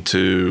introduced me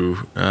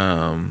to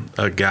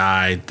a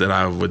guy that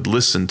I would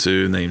listen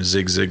to named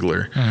Zig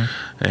Ziglar. Mm-hmm.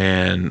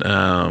 And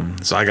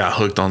so I got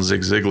hooked on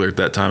Zig Ziglar at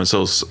that time. And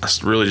so I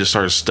really just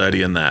started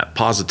studying that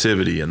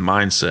positivity and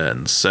mindset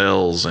and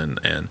sales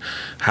and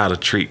how to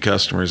treat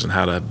customers and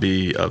how to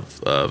be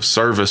of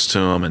service to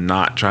them and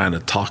not trying to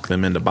talk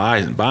them into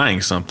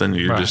buying something.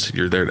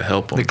 You're there to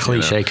help them. The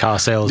cliche car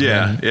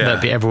salesman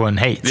that everyone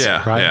hates.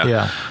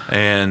 Yeah.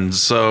 And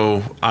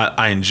so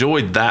I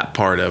enjoyed that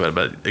part of it.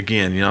 But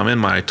again, I'm in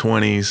my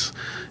 20s.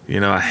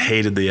 I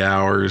hated the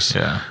hours.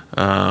 Yeah.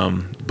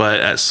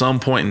 But at some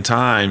point in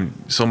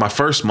time, so my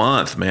first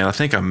month, man, I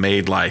think I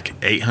made like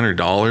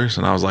 $800,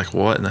 and I was like,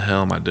 "What in the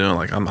hell am I doing?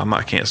 Like,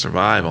 I can't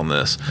survive on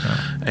this."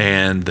 Yeah.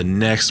 And the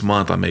next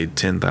month, I made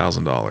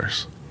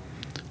 $10,000,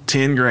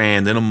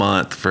 $10,000 in a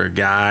month for a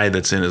guy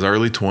that's in his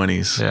early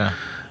 20s. Yeah.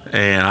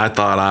 And I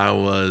thought I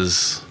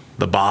was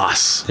the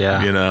boss.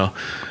 Yeah.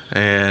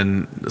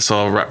 And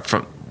so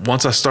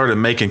once I started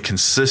making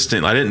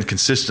I didn't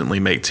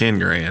consistently make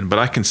 $10,000, but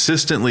I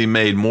consistently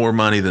made more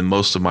money than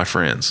most of my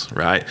friends,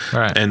 right?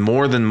 And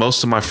more than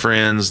most of my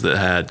friends that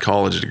had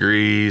college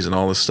degrees and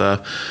all this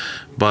stuff.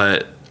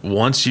 But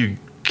once you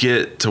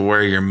get to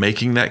where you're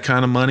making that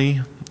kind of money,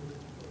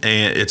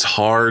 and it's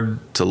hard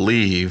to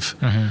leave,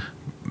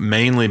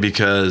 mainly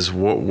because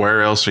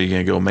where else are you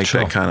going to go make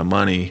that kind of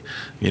money?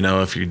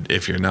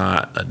 If you're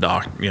not a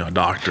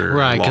doctor,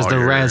 right? Because the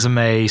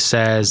resume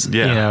says,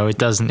 it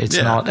doesn't. It's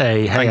not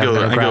a. Hey, I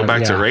go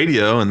back to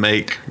radio and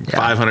make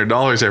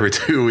 $500 every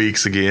 2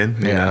 weeks again.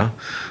 You know,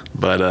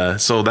 but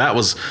so that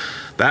was.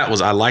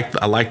 I like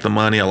the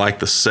money. I like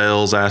the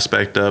sales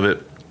aspect of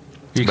it.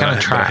 You kind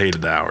of trapped. I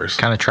hated the hours.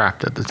 Kind of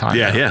trapped at the time.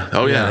 Yeah.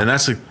 Oh yeah. And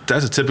that's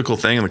a typical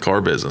thing in the car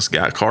business.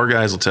 Car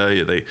guys will tell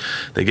you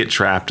they get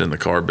trapped in the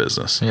car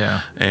business.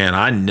 Yeah. And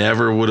I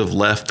never would have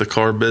left the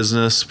car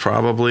business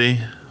probably,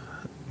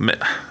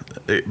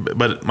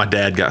 but my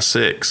dad got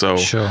sick, so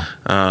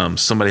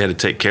somebody had to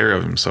take care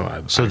of him. So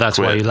that's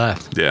quit. why you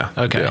left. Yeah.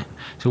 Okay.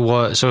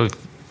 Yeah. So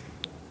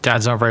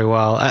dad's not very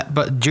well.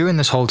 But during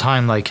this whole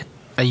time, like,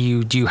 do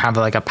you have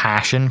like a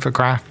passion for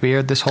craft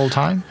beer this whole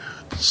time?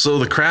 So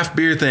the craft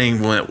beer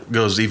thing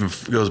goes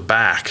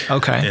back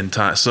in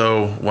time.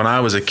 So when I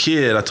was a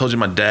kid, I told you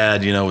my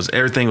dad,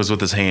 everything was with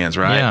his hands,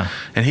 right? Yeah.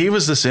 And he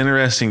was this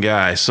interesting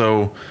guy.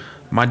 So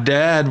my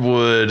dad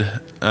would,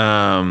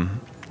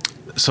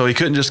 so he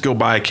couldn't just go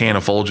buy a can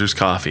of Folgers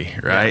coffee,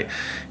 right? Yeah.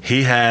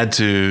 He had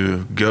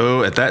to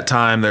go. At that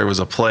time, there was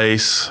a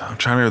place. I'm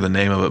trying to remember the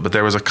name of it, but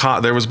there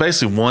was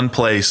basically one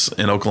place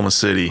in Oklahoma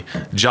City.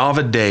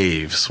 Java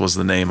Dave's was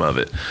the name of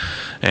it.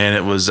 And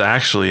it was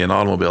actually an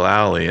automobile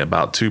alley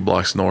about 2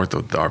 blocks north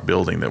of our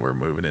building that we're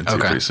moving into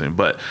pretty soon.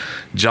 But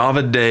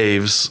Java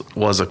Dave's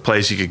was a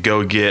place you could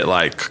go get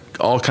like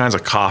all kinds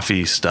of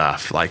coffee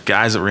stuff, like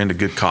guys that were into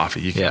good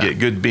coffee. You could get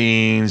good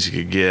beans.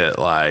 You could get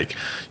I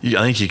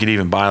think you could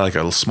even buy like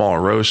a small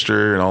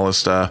roaster and all this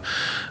stuff.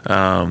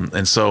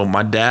 And so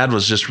my dad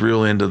was just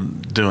real into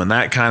doing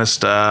that kind of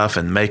stuff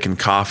and making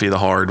coffee the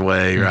hard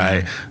way,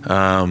 right?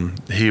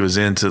 He was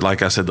into,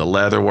 like I said, the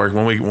leather work.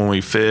 When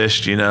we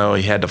fished, he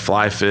had to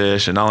fly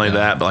fish, and not only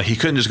that, but like he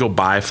couldn't just go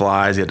buy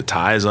flies. He had to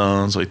tie his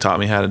own, so he taught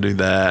me how to do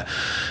that.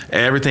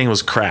 Everything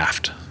was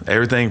craft.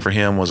 everything for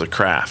him was a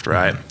craft,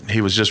 right? Mm-hmm.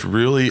 He was just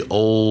really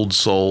old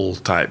soul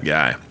type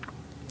guy.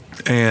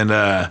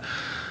 And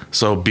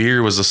so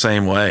beer was the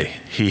same way.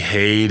 He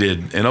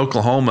hated, in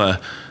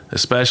Oklahoma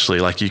especially,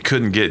 like you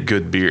couldn't get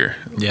good beer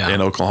in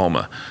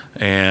Oklahoma.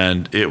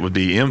 And it would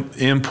be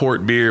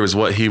import beer was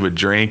what he would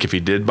drink if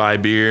he did buy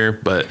beer.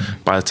 But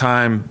by the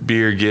time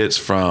beer gets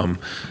from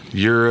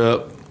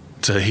Europe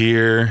to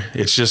here,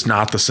 it's just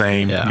not the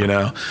same, you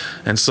know?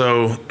 And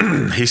so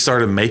he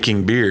started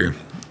making beer.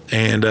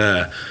 And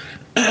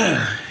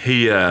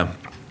he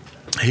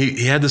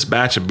had this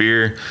batch of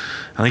beer.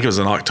 I think it was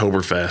an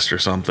Oktoberfest or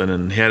something.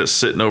 And he had it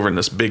sitting over in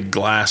this big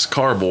glass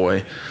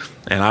carboy.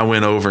 And I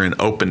went over and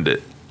opened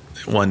it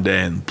one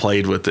day and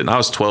played with it. And I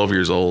was 12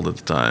 years old at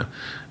the time.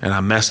 And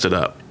I messed it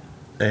up.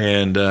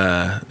 And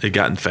it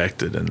got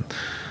infected. And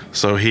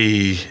so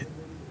he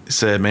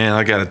said, man,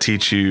 I got to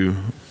teach you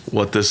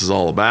what this is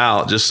all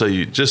about, just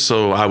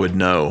so I would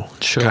know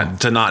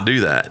to not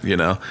do that, you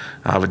know.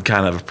 I would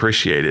kind of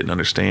appreciate it and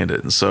understand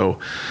it. And so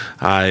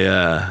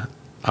I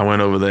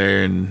went over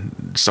there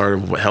and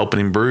started helping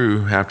him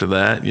brew after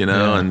that, you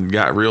know, and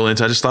got real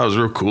into it. I just thought it was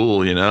real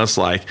cool, you know. It's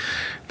like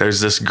there's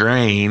this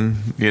grain,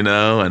 you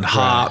know, and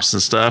hops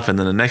and stuff, and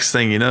then the next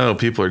thing you know,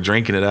 people are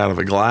drinking it out of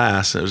a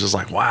glass. It was just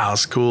like, wow,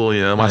 it's cool,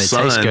 you know. My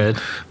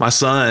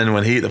son,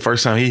 when the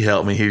first time he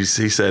helped me, he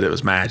said it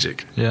was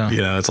magic. Yeah,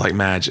 you know, it's like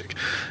magic,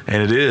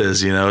 and it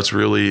is, you know.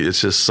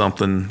 It's just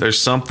something. There's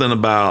something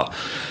about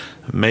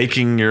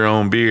making your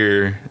own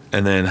beer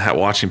and then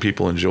watching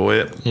people enjoy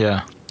it.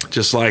 Yeah.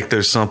 Just like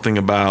there's something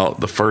about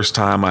the first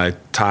time I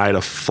tied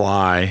a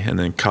fly and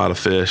then caught a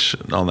fish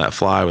on that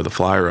fly with a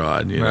fly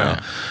rod, you know,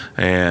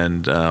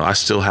 and I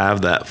still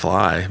have that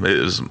fly. It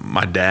was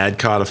my dad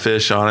caught a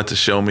fish on it to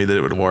show me that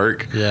it would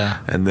work. Yeah.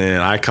 And then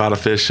I caught a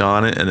fish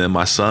on it, and then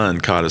my son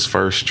caught his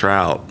first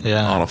trout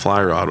on a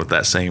fly rod with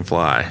that same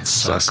fly.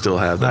 So I still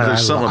have that.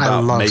 There's something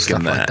about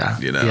making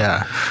that, you know.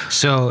 Yeah.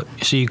 So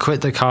you quit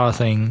the car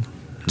thing.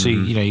 So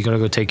you got to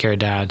go take care of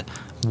Dad.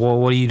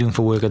 What are you doing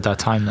for work at that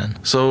time then?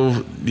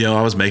 So, you know,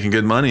 I was making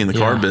good money in the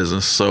car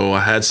business. So I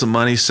had some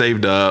money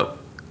saved up.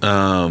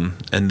 And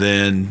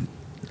then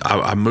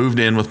I moved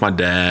in with my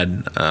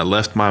dad,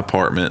 left my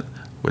apartment,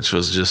 which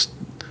was just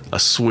a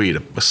sweet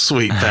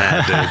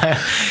pad,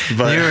 dude.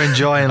 But you're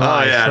enjoying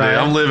life. Oh, yeah, right? Dude.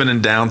 I'm living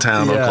in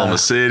downtown Oklahoma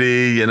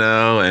City, you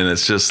know, and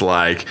it's just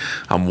like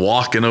I'm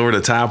walking over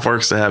to Tap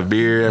Works to have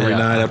beer every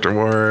night after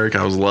work.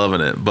 I was loving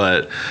it.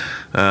 But,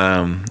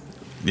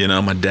 you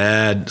know, my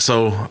dad,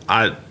 so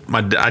I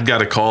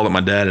got a call that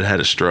my dad had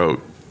a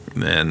stroke,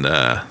 and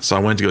so I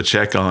went to go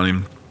check on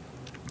him,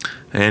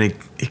 and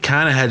he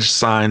kind of had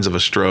signs of a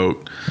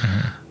stroke,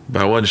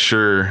 but I wasn't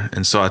sure,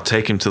 and so I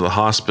take him to the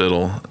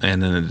hospital,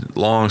 and then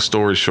long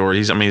story short,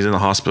 he's in the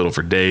hospital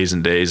for days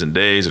and days and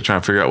days. They're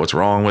trying to figure out what's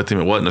wrong with him.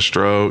 It wasn't a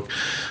stroke,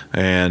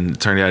 and it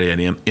turned out he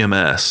had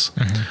MS.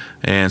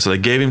 And so they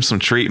gave him some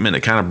treatment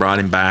that kind of brought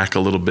him back a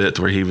little bit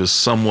to where he was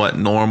somewhat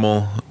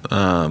normal.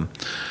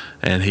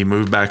 And he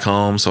moved back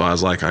home, so I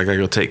was like, I gotta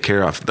go take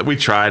care of it. We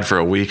tried for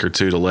a week or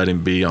two to let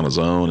him be on his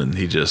own, and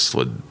he just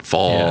would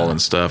fall and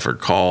stuff, or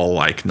call,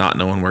 like not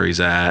knowing where he's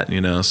at,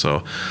 you know.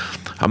 So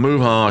I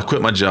moved home, I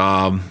quit my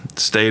job,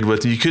 stayed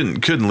with him. You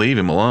couldn't leave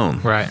him alone,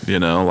 right? You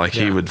know, like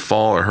he would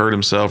fall or hurt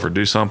himself or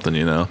do something,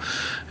 you know.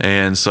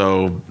 And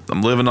so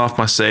I'm living off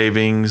my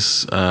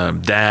savings.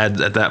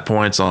 Dad at that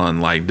point's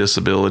on like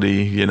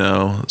disability, you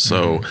know,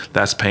 so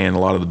that's paying a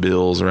lot of the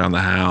bills around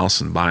the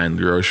house and buying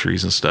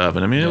groceries and stuff.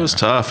 And I mean, it was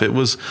tough.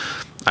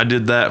 I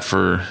did that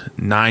for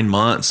 9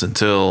 months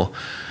until,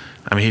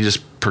 he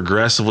just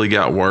progressively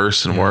got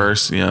worse and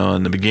worse. You know,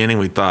 in the beginning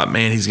we thought,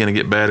 man, he's going to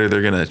get better.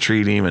 They're going to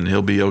treat him and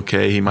he'll be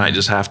okay. He might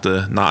just have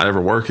to not ever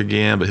work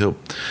again,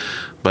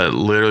 but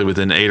literally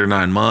within 8 or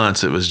 9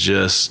 months, it was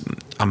just,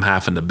 I'm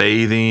having to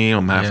bathe him.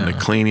 I'm having to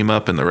clean him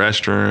up in the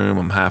restroom.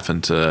 I'm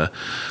having to,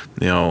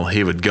 you know,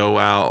 he would go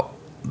out.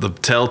 The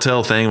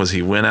telltale thing was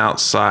he went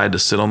outside to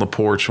sit on the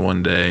porch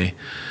one day,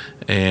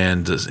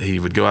 and he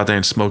would go out there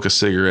and smoke a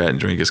cigarette and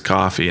drink his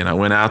coffee. And I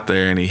went out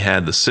there, and he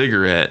had the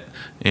cigarette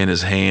in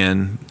his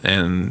hand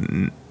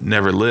and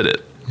never lit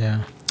it.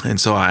 Yeah. And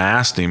so I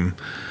asked him,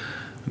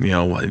 you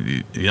know,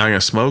 you're not going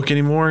to smoke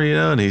anymore, you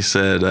know? And he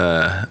said,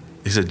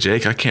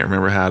 Jake, I can't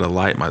remember how to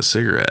light my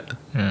cigarette.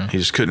 Yeah. He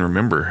just couldn't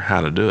remember how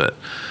to do it.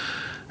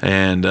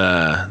 And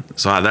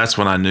so that's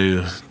when I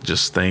knew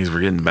just things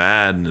were getting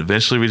bad. And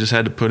eventually we just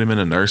had to put him in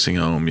a nursing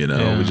home, you know.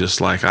 Yeah. We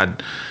just like,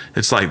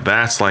 it's like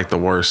that's like the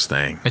worst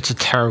thing. It's a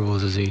terrible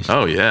disease.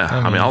 Oh, yeah.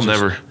 I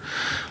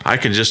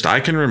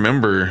can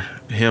remember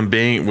him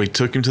we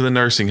took him to the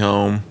nursing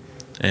home,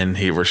 and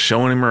we were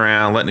showing him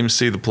around, letting him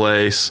see the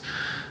place.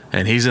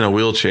 And he's in a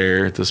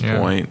wheelchair at this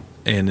point.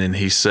 And then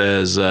he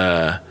says,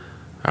 all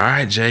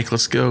right, Jake,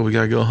 let's go. We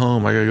got to go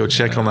home. I got to go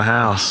check on the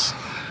house.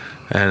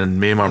 And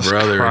me and my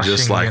brother are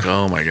just like,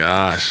 oh my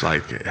gosh,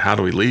 like, how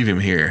do we leave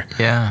him here?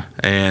 Yeah.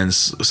 And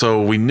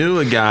so we knew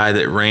a guy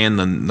that ran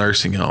the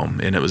nursing home,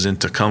 and it was in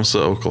Tecumseh,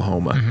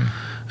 Oklahoma.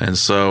 And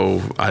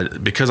so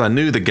because I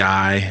knew the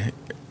guy,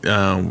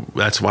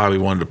 that's why we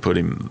wanted to put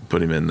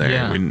him in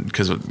there.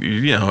 Because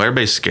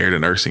everybody's scared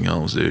of nursing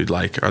homes, dude.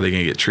 Like, are they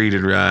going to get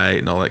treated right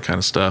and all that kind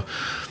of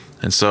stuff?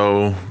 And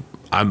so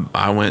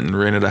I went and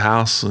rented a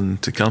house in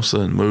Tecumseh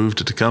and moved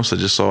to Tecumseh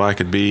just so I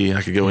could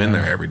go in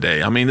there every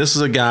day. I mean, this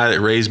is a guy that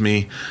raised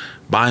me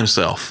by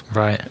himself,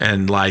 right?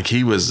 And like,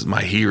 he was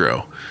my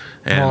hero.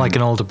 And, more like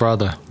an older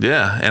brother.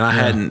 Yeah,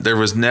 and there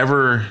was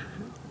never,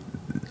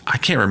 I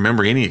can't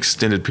remember any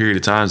extended period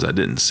of times I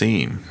didn't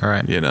see him.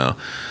 Right.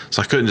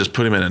 So I couldn't just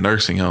put him in a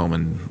nursing home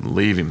and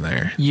leave him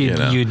there.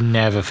 You'd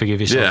never forgive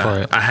yourself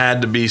for it. I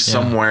had to be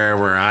somewhere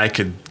where I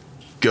could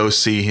go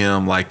see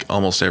him like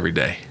almost every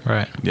day.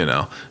 Right.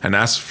 And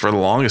that's, for the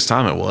longest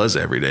time, it was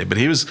every day. But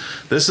he's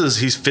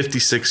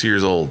 56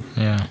 years old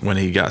when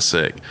he got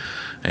sick.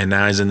 And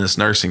now he's in this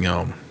nursing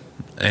home.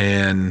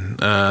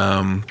 And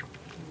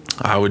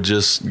I would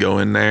just go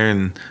in there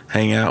and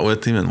hang out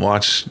with him and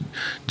watch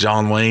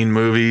John Wayne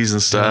movies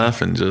and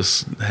stuff and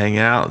just hang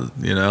out,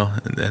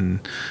 and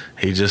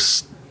he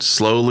just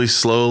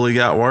slowly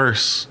got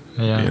worse.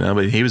 Yeah.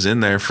 But he was in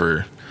there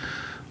for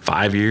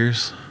 5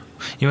 years.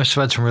 You must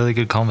have had some really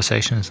good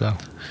conversations, though.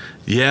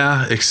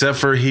 Yeah, except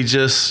for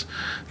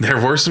there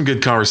were some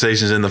good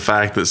conversations in the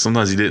fact that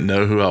sometimes he didn't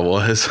know who I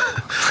was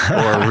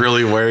or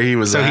really where he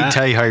was at. So he'd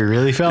tell you how he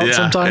really felt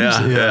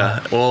sometimes?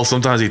 Yeah. Well,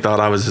 sometimes he thought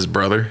I was his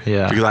brother.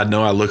 Yeah. Because I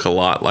know I look a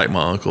lot like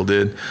my uncle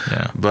did.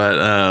 Yeah. But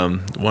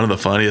one of the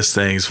funniest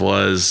things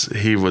was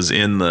he was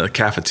in the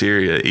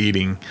cafeteria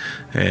eating,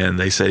 and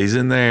they said he's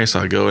in there.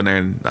 So I go in there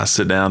and I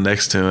sit down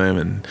next to him,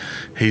 and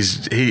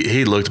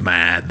he looked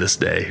mad this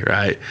day,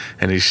 right?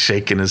 And he's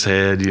shaking his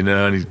head,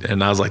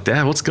 and I was like,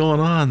 Dad, what's going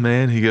on,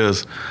 man? He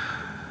goes,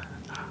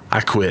 I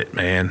quit,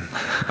 man.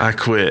 I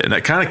quit. And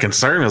that kind of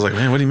concerned me. I was like,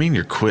 man, what do you mean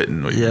you're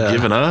quitting? Are you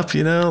giving up?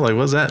 Like,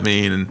 what does that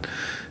mean? And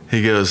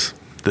he goes,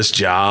 this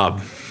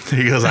job.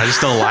 He goes, I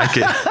just don't like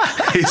it.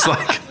 He's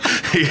like,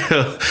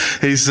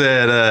 he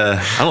said,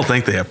 I don't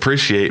think they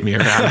appreciate me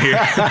around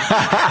here.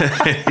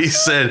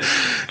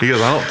 He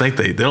goes, I don't think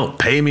they don't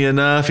pay me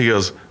enough. He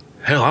goes,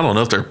 hell, I don't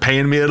know if they're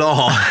paying me at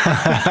all.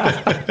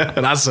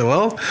 And I said,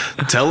 well,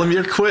 tell them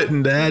you're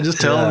quitting, Dad.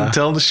 Just tell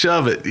them to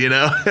shove it, He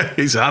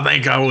said, I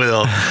think I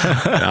will.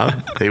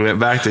 He went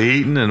back to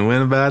eating and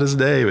went about his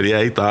day. But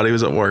he thought he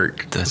was at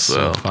work. That's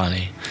so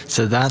funny.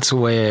 So that's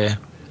where,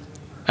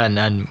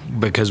 and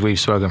because we've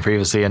spoken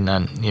previously, and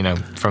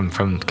from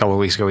a couple of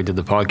weeks ago we did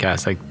the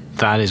podcast, like,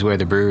 that is where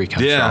the brewery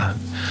comes from.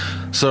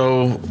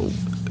 So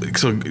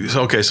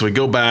we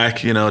go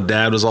back.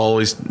 Dad was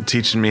always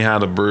teaching me how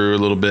to brew a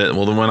little bit.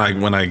 Well, then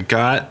when I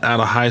got out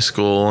of high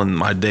school and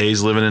my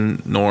days living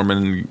in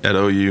Norman at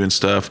OU and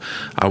stuff,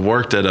 I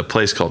worked at a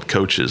place called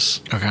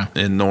Coach's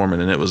in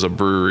Norman, and it was a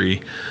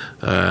brewery.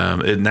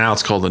 Now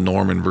it's called the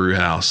Norman Brew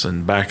House,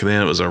 and back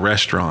then it was a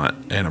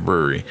restaurant and a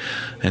brewery.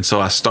 And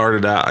so I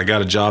started out, I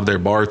got a job there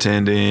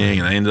bartending,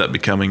 and I ended up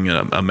becoming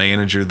a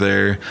manager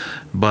there.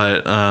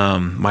 But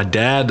my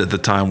dad at the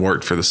time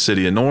worked for the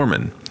city of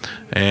Norman,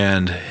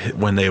 and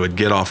when they would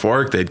get off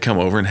work, they'd come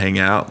over and hang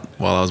out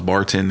while I was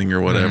bartending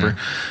or whatever.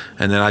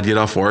 And then I'd get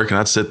off work and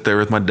I'd sit there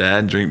with my dad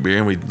and drink beer,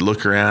 and we'd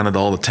look around at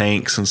all the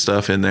tanks and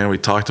stuff in there. We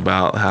talked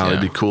about how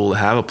it'd be cool to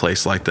have a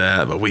place like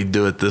that, but we'd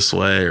do it this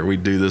way or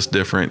we'd do this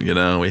different.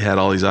 We had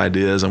all these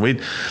ideas, and we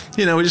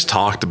just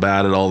talked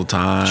about it all the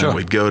time. Sure.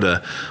 We'd go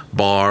to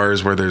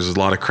bars where there's a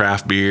lot of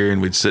craft beer, and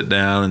we'd sit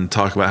down and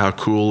talk about how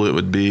cool it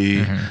would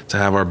be to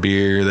have our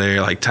beer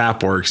there. Like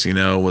Tapworks,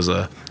 was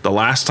the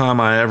last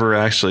time I ever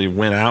actually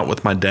went out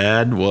with my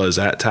dad was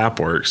at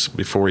Tapworks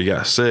before he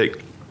got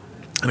sick.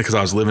 Because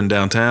I was living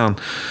downtown,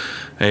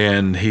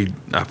 and his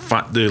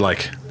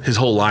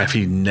whole life,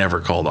 he never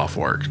called off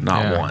work,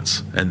 not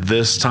once. And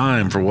this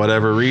time, for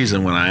whatever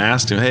reason, when I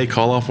asked him, hey,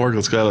 call off work,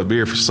 let's go have a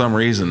beer, for some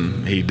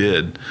reason, he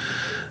did.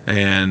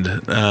 And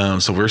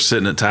so we're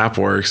sitting at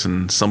Tapworks,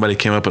 and somebody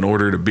came up and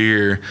ordered a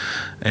beer,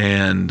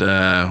 and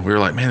we were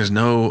like, man, there's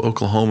no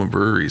Oklahoma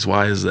breweries.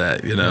 Why is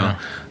that,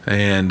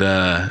 And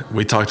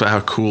we talked about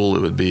how cool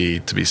it would be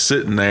to be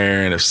sitting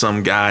there, and if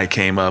some guy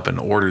came up and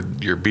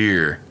ordered your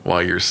beer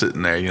while you're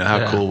sitting there,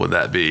 how cool would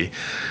that be?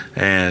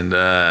 And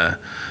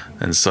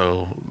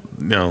so,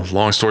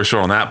 long story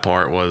short on that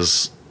part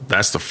was,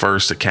 that's the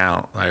first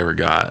account I ever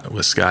got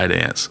with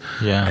Skydance.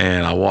 Yeah.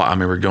 And I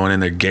remember going in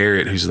there,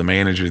 Garrett, who's the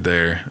manager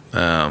there,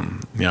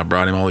 I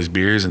brought him all these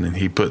beers, and then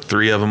he put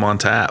 3 of them on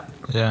tap.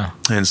 Yeah.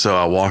 And so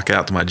I walk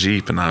out to my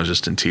Jeep, and I was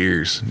just in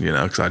tears,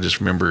 because I just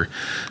remember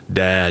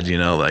Dad,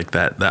 like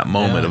that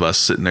moment of us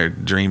sitting there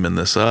dreaming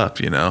this up,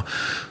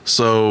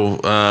 So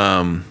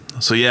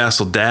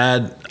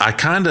Dad, I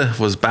kind of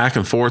was back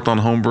and forth on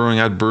home brewing.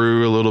 I'd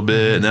brew a little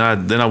bit,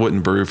 and then I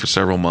wouldn't brew for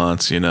several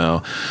months,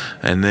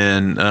 And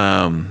then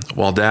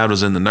while Dad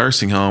was in the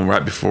nursing home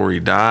right before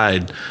he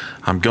died,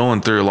 I'm going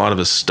through a lot of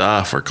his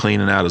stuff or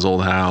cleaning out his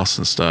old house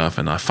and stuff,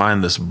 and I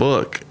find this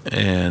book,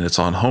 and it's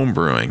on home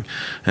brewing.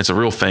 And it's a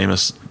real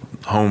famous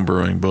home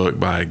brewing book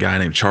by a guy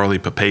named Charlie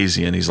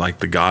Papazian. He's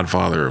like the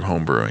godfather of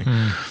home brewing.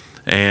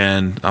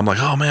 And I'm like,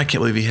 oh man, I can't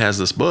believe he has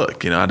this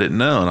book. I didn't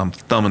know. And I'm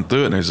thumbing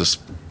through it, and there's this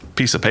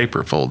piece of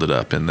paper folded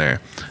up in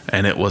there,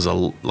 and it was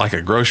like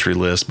a grocery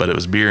list, but it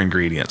was beer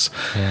ingredients.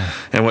 Yeah.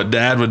 And what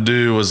Dad would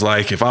do was,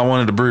 like, if I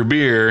wanted to brew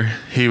beer,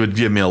 he would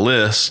give me a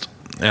list,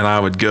 and I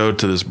would go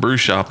to this brew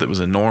shop that was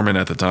in Norman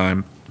at the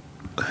time,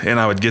 and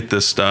I would get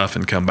this stuff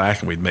and come back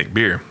and we'd make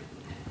beer.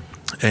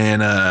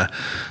 And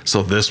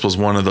so this was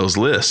one of those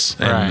lists,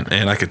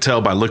 and I could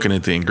tell by looking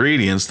at the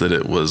ingredients that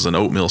it was an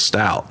oatmeal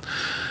stout.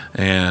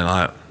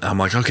 And I'm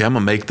like, okay, I'm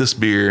gonna make this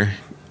beer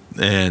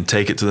and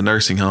take it to the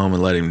nursing home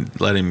and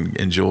let him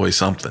enjoy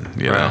something,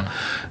 you know.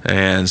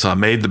 And so I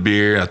made the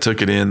beer, I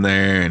took it in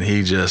there, and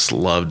he just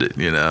loved it,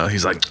 you know.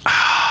 He's like,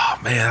 oh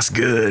man, that's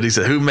good. He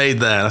said, who made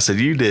that? I said,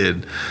 you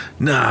did.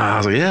 No, I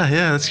was like, yeah,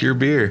 that's your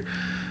beer.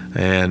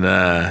 And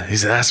he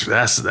said,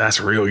 that's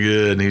real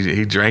good. And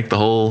he drank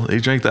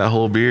that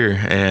whole beer.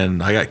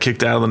 And I got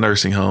kicked out of the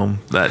nursing home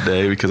that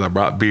day because I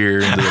brought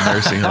beer into the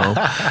nursing home.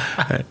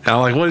 And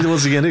I'm like,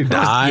 what's he gonna do?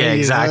 Die? Yeah,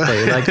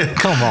 exactly. Like,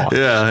 come on.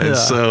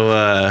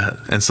 Yeah.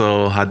 And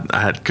so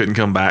I couldn't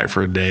come back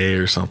for a day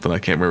or something. I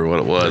can't remember what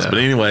it was. But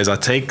anyways, I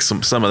take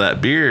some of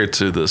that beer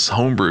to this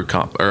homebrew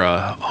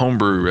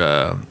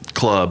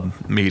club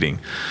meeting.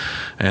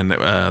 And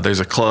there's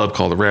a club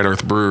called the Red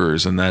Earth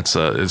Brewers, and it's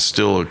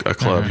still a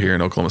club here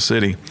in Oklahoma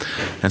City.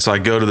 And so I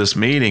go to this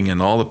meeting,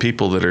 and all the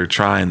people that are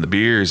trying the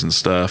beers and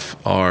stuff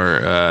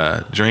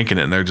are drinking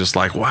it, and they're just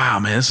like, wow,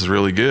 man, this is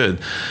really good.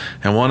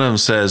 And one of them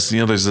says,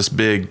 you know, there's this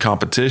big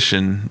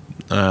competition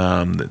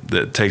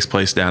that takes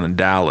place down in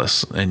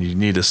Dallas, and you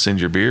need to send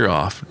your beer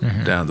off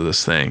down to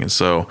this thing. And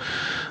so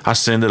I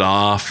send it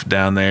off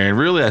down there, and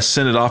really I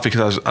send it off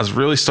because I was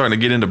really starting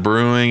to get into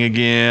brewing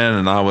again,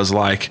 and I was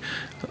like,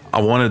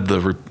 I wanted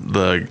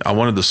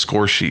the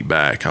score sheet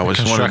back. I was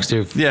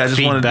constructive I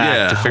just wanted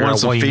to figure out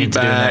some what you need to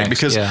do feedback, next.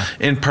 because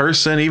in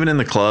person, even in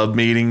the club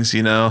meetings,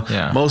 you know,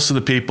 most of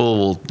the people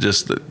will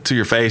just to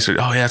your face, or,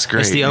 oh yeah, that's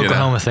great. It's the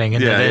Oklahoma thing,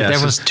 and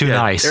everyone's too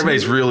nice.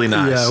 Everybody's really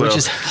nice, which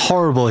is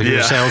horrible if you're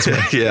a salesman.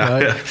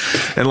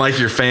 And like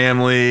your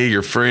family,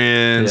 your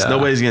friends,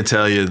 nobody's gonna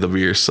tell you the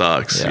beer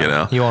sucks. You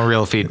know, you want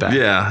real feedback.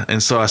 Yeah,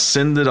 and so I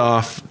send it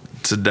off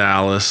to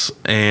Dallas,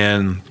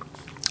 and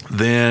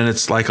then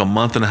it's like a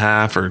month and a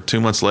half or 2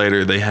 months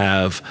later, they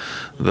have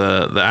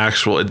the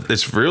actual.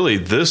 It's really,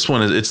 this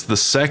one it's the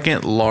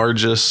second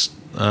largest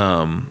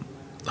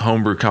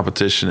homebrew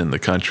competition in the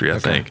country, I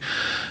think.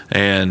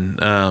 And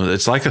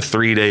it's like a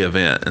 3-day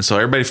event, and so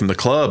everybody from the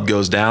club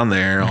goes down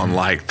there on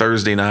like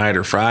Thursday night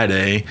or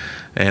Friday,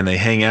 and they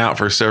hang out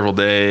for several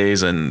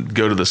days and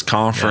go to this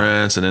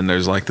conference, and then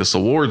there's like this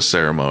awards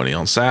ceremony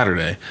on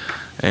Saturday.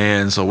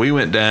 And so we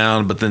went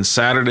down, but then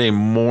Saturday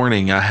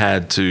morning I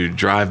had to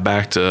drive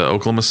back to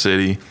Oklahoma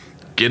City,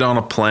 get on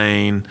a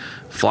plane,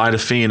 fly to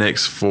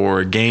Phoenix for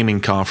a gaming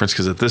conference,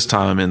 because at this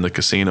time I'm in the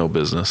casino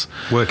business.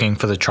 Working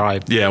for the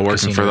tribe. Yeah,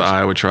 working for the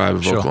Iowa Tribe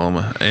of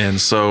Oklahoma. And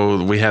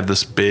so we have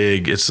this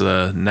it's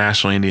a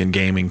National Indian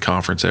Gaming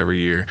Conference every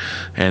year.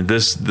 And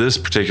this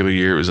particular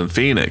year it was in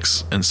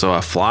Phoenix. And so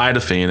I fly to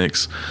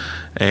Phoenix,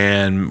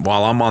 and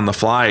while I'm on the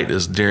flight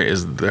they're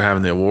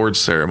having the awards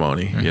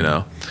ceremony, you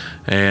know.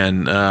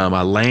 And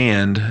I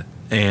land,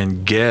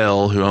 and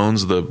Gail, who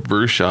owns the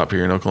brew shop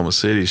here in Oklahoma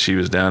City, she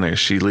was down there.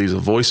 She leaves a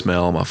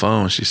voicemail on my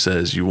phone. She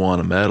says, you won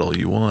a medal.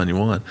 You won.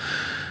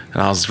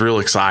 And I was real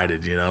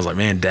excited. You know, I was like,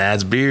 man,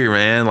 Dad's beer,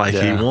 man. Like,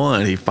 he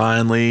won. He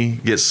finally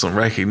gets some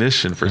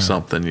recognition for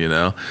something, you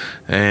know.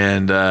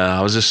 And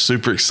I was just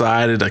super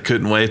excited. I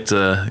couldn't wait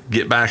to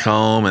get back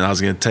home, and I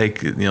was going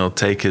to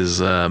take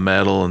his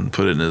medal and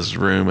put it in his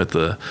room at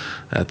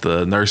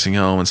the nursing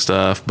home and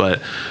stuff.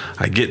 But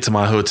I get to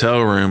my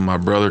hotel room, my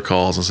brother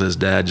calls and says,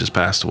 Dad just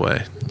passed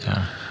away.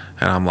 Yeah.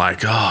 And I'm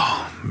like,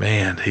 oh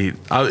man,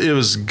 it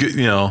was good.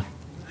 You know,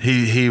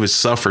 he was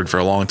suffered for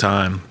a long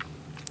time.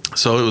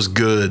 So it was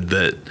good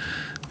that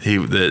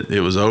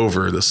it was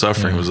over. The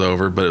suffering was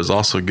over, but it was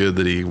also good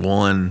that he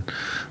won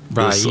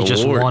this award.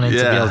 Just wanted to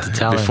be able to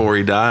tell before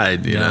him. He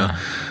died, you know.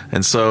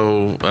 And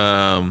so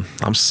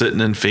I'm sitting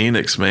in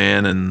Phoenix,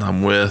 man, and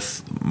I'm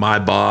with my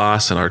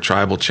boss and our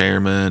tribal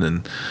chairman,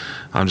 and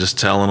I'm just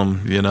telling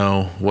him, you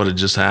know, what had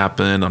just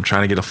happened. I'm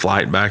trying to get a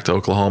flight back to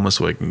Oklahoma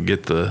so we can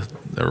get the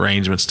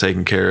arrangements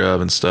taken care of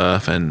and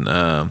stuff. And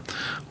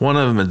one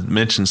of them had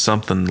mentioned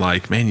something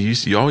like, man,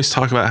 you always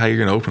talk about how you're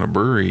going to open a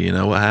brewery, you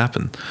know, what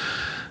happened?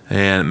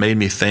 And it made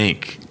me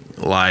think,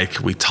 like,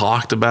 we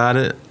talked about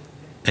it,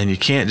 and you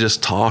can't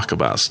just talk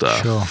about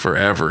stuff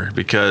forever,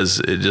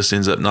 because it just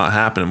ends up not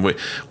happening.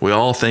 We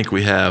all think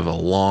we have a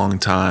long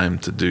time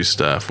to do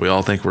stuff. We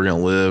all think we're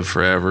going to live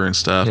forever and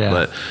stuff. Yeah.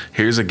 But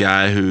here's a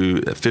guy who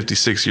at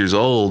 56 years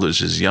old is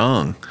just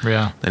young.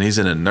 Yeah. And he's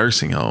in a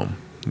nursing home,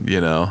 you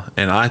know.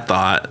 And I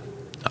thought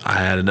I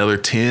had another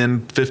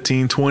 10,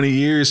 15, 20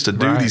 years to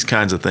do these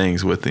kinds of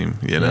things with him,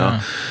 you know.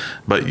 Yeah.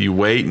 But you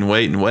wait and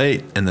wait and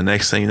wait, and the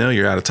next thing you know,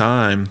 you're out of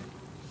time.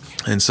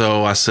 And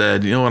so I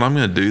said, you know what, I'm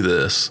going to do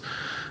this.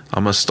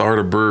 I'm going to start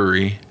a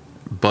brewery,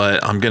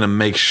 but I'm going to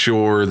make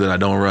sure that I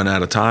don't run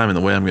out of time. And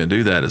the way I'm going to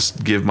do that is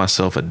give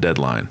myself a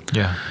deadline.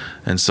 Yeah.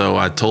 And so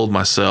I told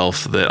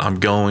myself that I'm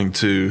going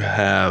to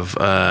have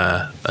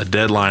a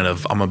deadline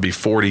of I'm going to be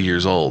 40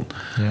 years old,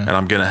 and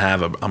I'm going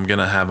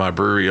to have my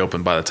brewery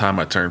open by the time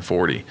I turn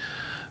 40.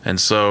 And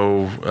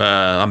so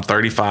I'm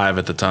 35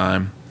 at the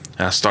time.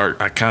 And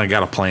I kind of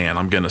got a plan.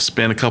 I'm going to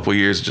spend a couple of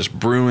years just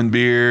brewing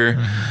beer,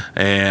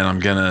 and I'm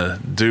going to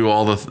do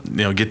all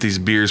the, get these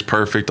beers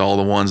perfect, all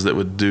the ones that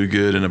would do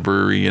good in a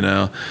brewery, and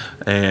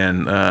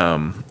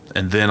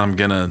then I'm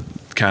going to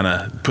kind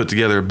of put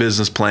together a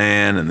business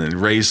plan and then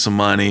raise some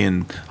money,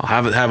 and I'll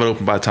have it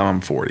open by the time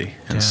I'm 40.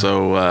 And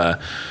so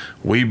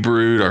we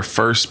brewed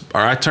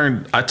I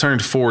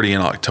turned 40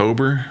 in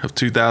October of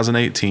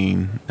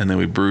 2018, and then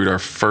we brewed our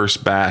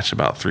first batch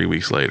about 3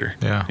 weeks later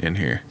in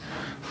here.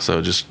 So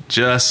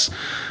just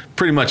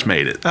pretty much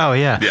made it. Oh,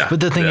 yeah. But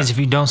the thing is, if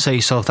you don't set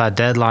yourself that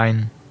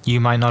deadline, you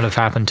might not have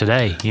happened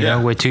today. You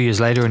know, we're 2 years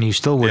later and you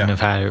still wouldn't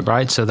have had it,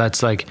 right? So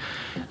that's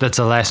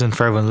a lesson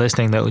for everyone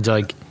listening that was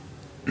like,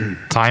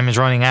 time is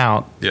running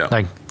out. Yeah.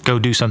 Like, go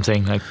do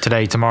something like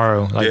today,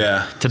 tomorrow.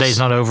 Like, today's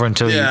not over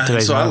until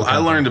today's so not over. I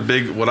learned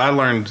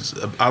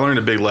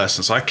a big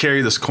lesson. So I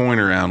carry this coin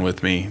around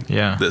with me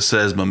that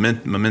says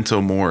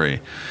memento mori.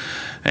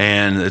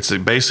 And it's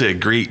basically a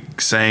Greek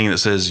saying that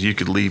says you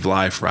could leave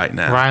life right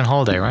now. Ryan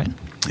Holiday, right?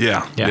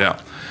 Yeah.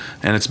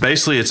 And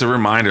it's a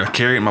reminder. I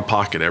carry it in my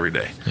pocket every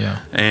day.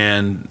 Yeah.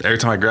 And every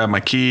time I grab my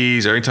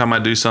keys, every time I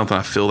do something,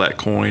 I feel that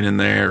coin in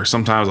there. Or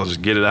sometimes I'll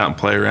just get it out and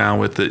play around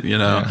with it,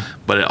 Yeah.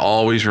 But it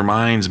always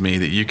reminds me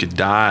that you could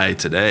die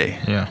today.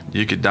 Yeah.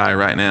 You could die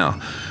right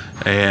now.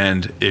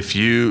 And if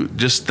you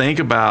just think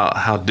about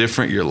how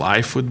different your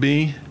life would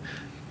be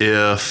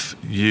if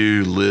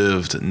you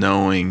lived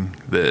knowing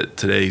that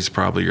today's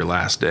probably your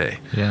last day.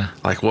 Yeah.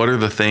 Like, what are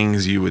the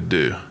things you would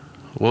do?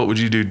 What would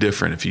you do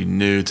different if you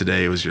knew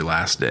today was your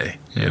last day?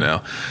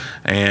 Yeah.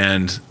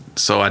 And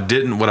so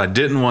what I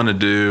didn't want to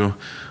do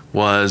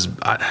was,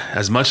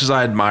 as much as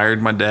I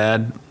admired my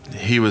dad,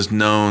 he was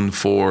known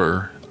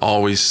for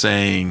always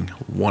saying,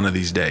 one of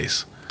these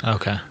days.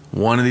 Okay.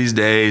 One of these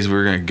days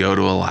we're going to go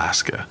to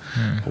Alaska.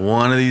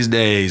 One of these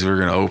days we're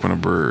going to open a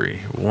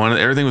brewery.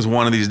 Everything was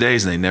one of these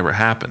days, and they never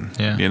happened.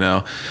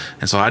 Yeah.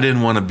 And so I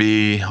didn't want to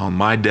be on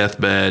my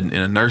deathbed in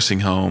a nursing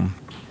home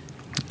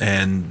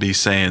and be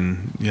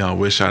saying, I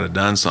wish I'd have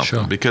done something.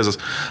 Sure. Because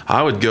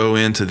I would go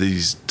to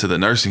the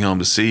nursing home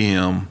to see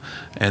him,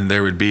 and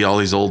there would be all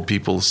these old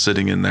people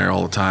sitting in there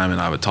all the time, and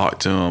I would talk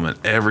to them,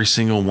 and every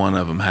single one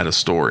of them had a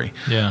story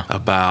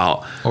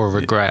about or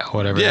regret,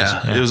 whatever.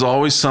 It was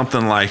always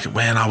something like,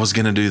 man, I was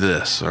going to do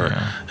this, or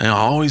I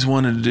always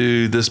wanted to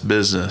do this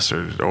business,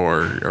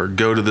 or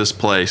go to this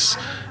place,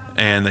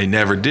 and they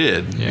never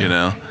did.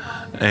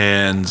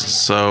 And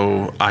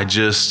so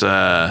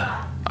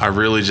I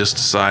really just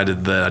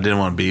decided that I didn't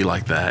want to be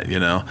like that,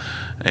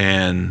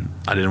 and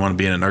I didn't want to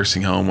be in a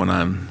nursing home when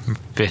I'm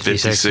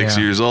 56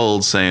 years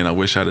old saying I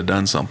wish I'd have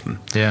done something.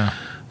 Yeah.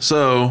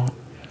 So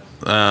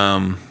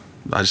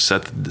I just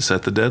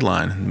set the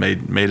deadline,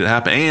 made it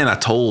happen, and I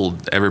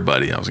told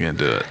everybody I was going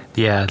to do it.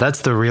 Yeah,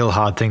 that's the real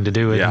hard thing to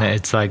do, isn't it?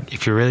 It's like,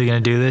 if you're really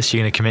going to do this,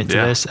 you're going to commit to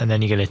this, and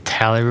then you're going to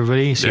tell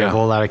everybody, so you have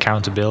all that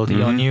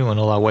accountability on you and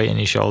all that weight on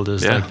your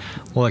shoulders. Like,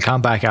 well, I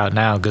can't back out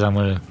now because I'm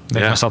going to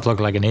make myself look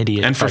like an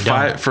idiot. And for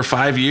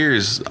 5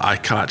 years, I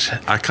caught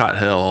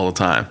hell all the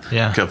time.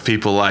 Yeah. Because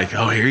people like,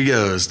 oh, here he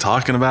goes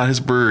talking about his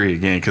brewery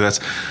again. Because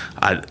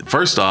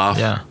first off.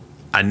 Yeah.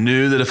 I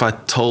knew that if I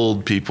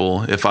told people,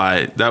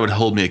 that would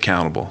hold me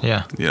accountable.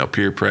 Yeah.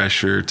 Peer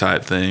pressure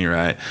type thing,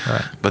 right?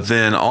 Right. But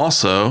then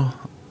also,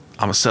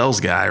 I'm a sales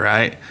guy,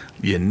 right?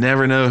 You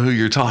never know who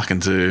you're talking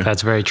to.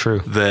 That's very true.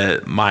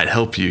 That might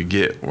help you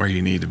get where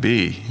you need to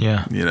be.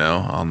 Yeah.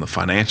 On the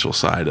financial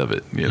side of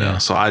it, know.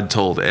 So I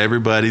told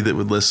everybody that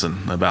would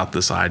listen about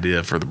this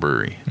idea for the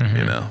brewery,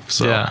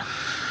 So yeah.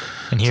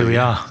 And here we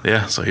are.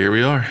 Yeah, so here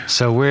we are.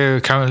 So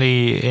we're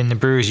currently in the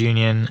Brewers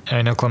Union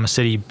in Oklahoma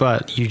City,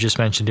 but you just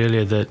mentioned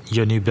earlier that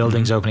your new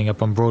building's opening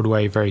up on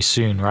Broadway very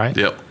soon, right?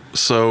 Yep.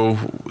 So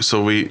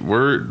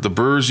we're the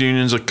Brewers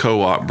Union's a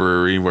co-op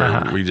brewery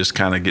where we just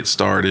kind of get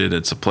started.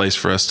 It's a place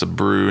for us to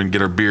brew and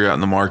get our beer out in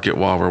the market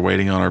while we're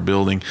waiting on our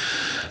building.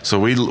 So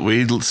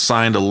we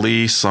signed a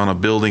lease on a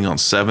building on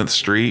 7th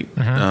Street,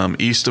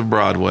 east of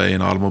Broadway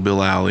in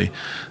Automobile Alley.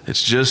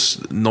 It's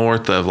just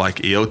north of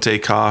like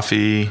Eote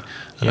Coffee.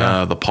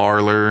 Yeah. The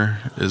Parlor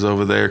is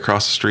over there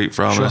across the street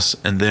from us.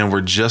 And then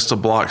we're just a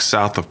block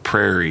south of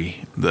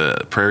Prairie,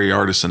 the Prairie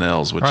Artisan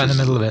Ales, which right is in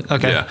the middle of it.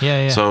 Okay.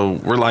 Yeah. So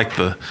we're like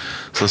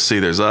let's see,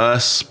 there's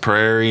us,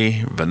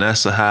 Prairie,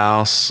 Vanessa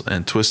House,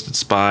 and Twisted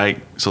Spike.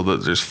 So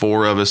there's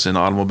 4 of us in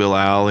Automobile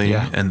Alley.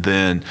 Yeah. And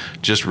then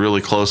just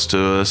really close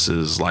to us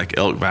is like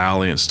Elk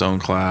Valley and Stone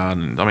Cloud.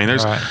 And I mean,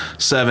 there's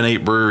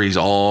 7-8 breweries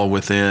all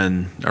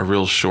within a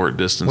real short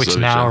distance. Which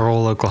now are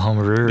all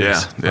Oklahoma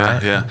breweries.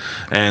 Yeah.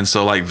 And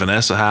so like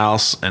Vanessa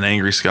House and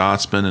Angry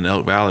Scotsman and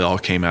Elk Valley all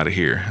came out of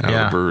here, out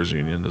of the Brewers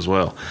Union as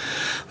well.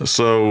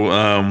 So,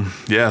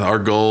 our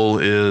goal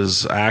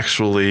is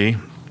actually,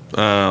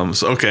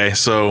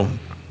 so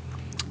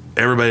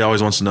everybody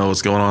always wants to know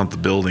what's going on at the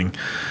building.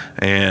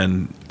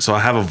 And so I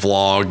have a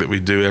vlog that we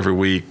do every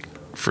week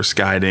for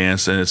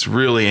Skydance, and it's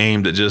really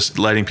aimed at just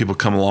letting people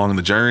come along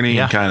the journey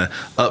and kind of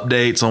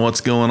updates on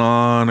what's going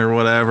on or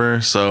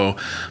whatever. So,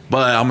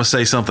 but I'm gonna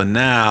say something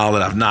now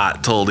that I've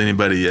not told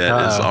anybody yet.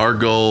 Is our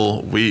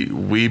goal.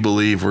 We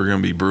believe we're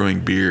gonna be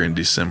brewing beer in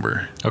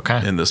December.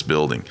 In this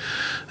building,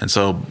 and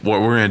so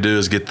what we're gonna do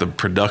is get the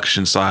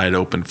production side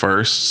open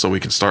first, so we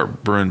can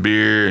start brewing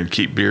beer and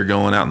keep beer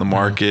going out in the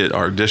market.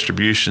 Our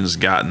distribution's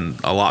gotten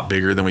a lot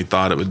bigger than we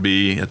thought it would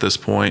be at this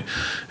point,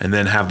 and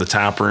then have the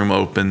tap room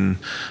open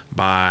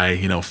by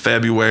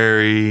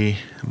February,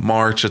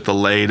 March at the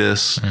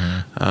latest,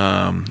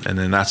 and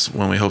then that's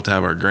when we hope to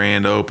have our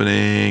grand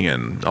opening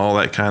and all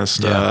that kind of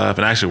stuff.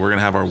 And actually, we're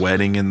gonna have our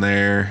wedding in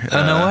there.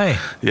 Oh, no way!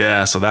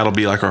 Yeah, so that'll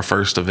be like our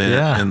first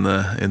event in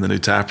the new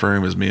tap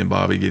room, is me and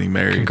Bobby getting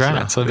married.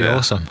 Congrats! That'd be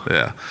awesome.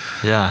 Yeah.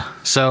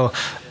 So,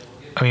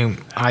 I mean,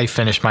 I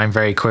finished mine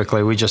very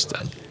quickly. We just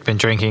been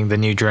drinking the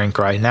new drink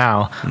right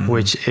now,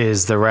 which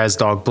is the Res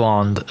Dog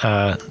Blonde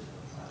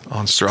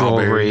on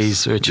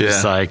strawberries, which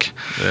is like.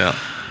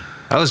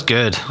 That was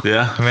good.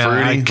 Yeah, I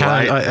mean, fruity,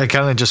 I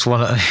kind of just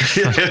want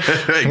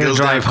to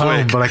drive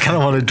home, but I kind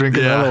of want to drink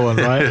another one,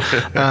 right?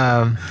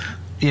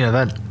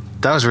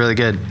 That was really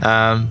good.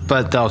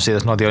 But obviously,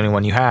 that's not the only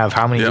one you have.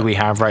 How many do we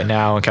have right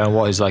now, and kind of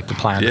what is like the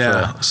plan?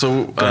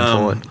 So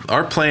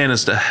our plan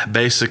is to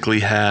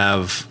basically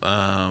have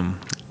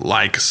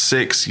like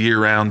 6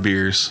 year-round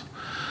beers.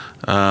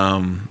 I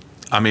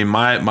mean,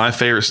 my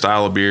favorite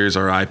style of beers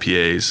are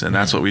IPAs, and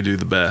that's what we do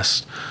the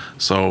best.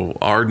 So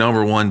our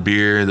number one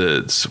beer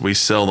that we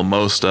sell the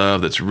most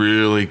of, that's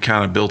really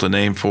kind of built a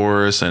name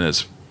for us, and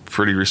it's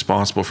pretty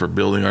responsible for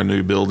building our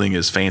new building,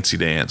 is Fancy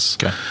Dance.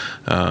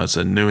 It's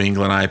a New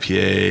England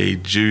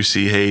IPA,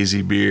 juicy,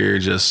 hazy beer.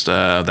 Just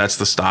that's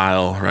the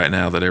style right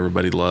now that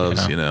everybody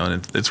loves,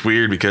 And it's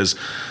weird because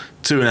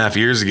 2.5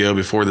 years ago,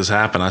 before this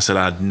happened, I said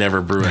I'd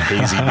never brew a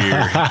hazy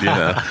beer,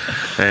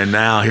 and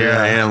now here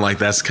I am, like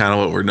that's kind of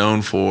what we're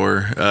known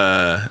for.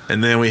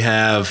 And then we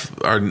have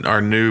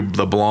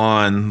the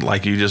blonde,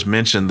 like you just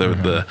mentioned,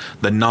 the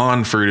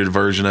non-fruited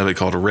version of it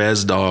called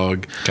Res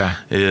Dog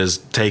is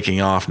taking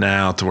off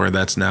now to where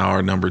that's now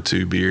our number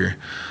 2 beer.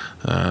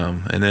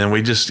 And then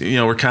we just,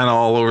 we're kind of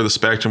all over the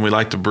spectrum. We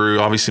like to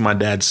brew, obviously my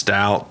dad's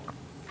stout.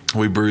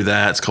 We brew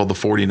that. It's called the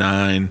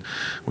 49.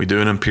 We do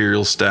an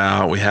Imperial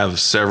Stout. We have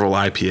several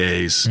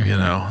IPAs,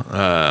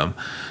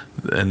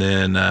 and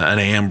then an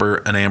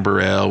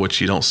amber ale,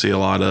 which you don't see a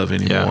lot of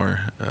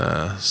anymore.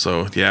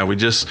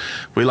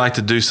 We like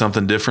to do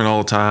something different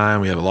all the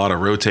time. We have a lot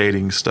of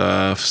rotating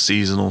stuff,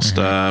 seasonal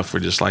stuff. We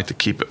just like to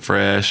keep it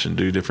fresh and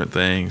do different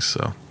things.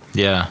 So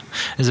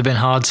has it been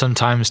hard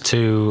sometimes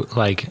to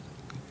like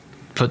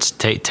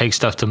take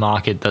stuff to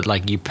market that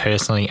like you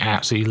personally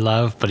absolutely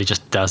love, but it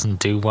just doesn't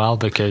do well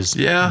because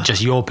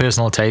just your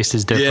personal taste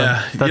is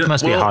different? That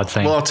must be a hard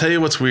thing. Well, I'll tell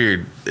you what's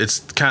weird. It's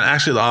kind of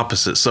actually the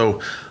opposite. So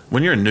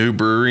when you're a new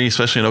brewery,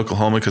 especially in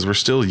Oklahoma, because we're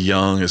still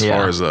young as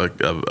far as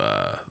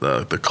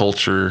the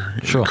culture,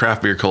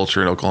 craft beer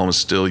culture in Oklahoma is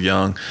still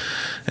young,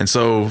 and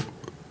so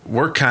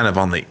we're kind of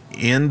on the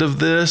end of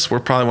this. We're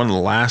probably one of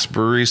the last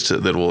breweries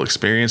that will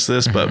experience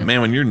this. But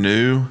man, when you're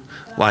new,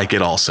 like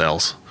it all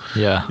sells.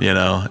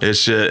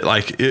 It's just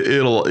like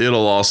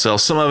it'll all sell.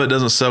 Some of it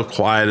doesn't sell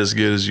quite as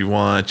good as you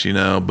want,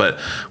 but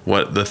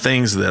what the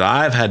things that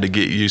I've had to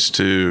get used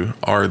to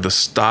are the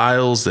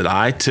styles that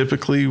I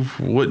typically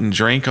wouldn't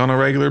drink on a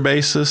regular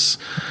basis,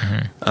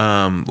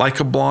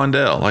 like a blonde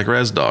ale, like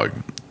Res Dog.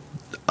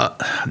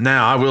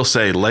 Now I will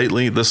say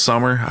lately this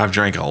summer I've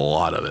drank a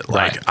lot of it.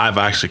 Like I've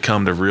actually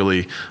come to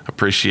really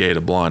appreciate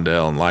a blonde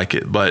ale and like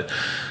it, but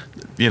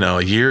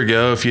a year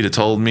ago, if you'd have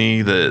told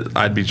me that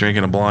I'd be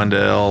drinking a blonde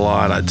ale a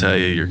lot, I'd tell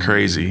you you're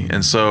crazy.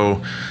 And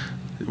so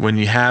when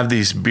you have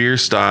these beer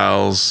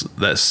styles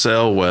that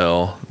sell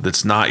well,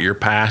 that's not your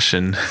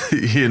passion,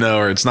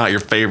 or it's not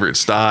your favorite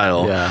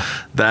style,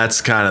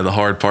 that's kind of the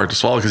hard part to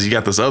swallow, because you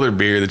got this other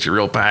beer that you're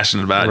real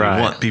passionate about and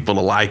you want people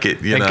to like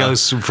it. It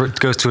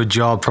goes to a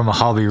job from a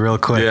hobby real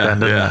quick.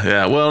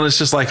 Well, and it's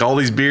just like all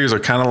these beers are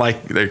kind of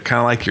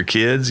like your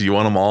kids. You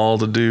want them all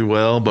to do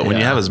well, but when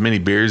you have as many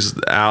beers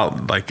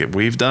out like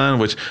we've done,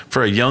 which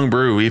for a young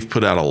brew, we've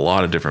put out a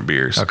lot of different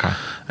beers.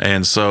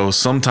 And so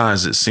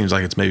sometimes it seems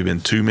like it's maybe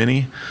been too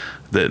many,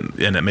 and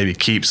it maybe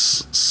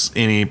keeps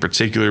any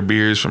particular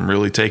beers from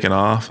really taking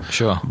off.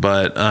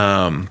 But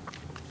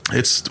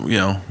it's,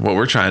 what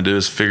we're trying to do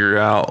is figure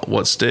out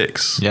what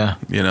sticks. Throw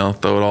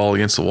it all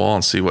against the wall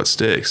and see what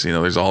sticks.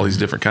 There's all these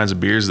different kinds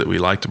of beers that we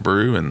like to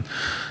brew, and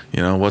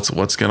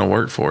what's going to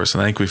work for us.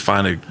 And I think we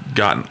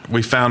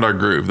found our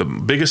groove. The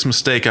biggest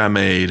mistake I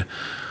made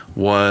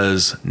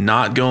was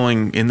not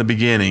going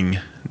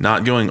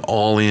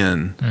all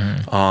in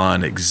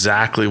on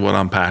exactly what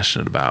I'm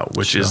passionate about,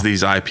 which is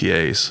these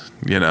IPAs.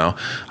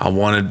 I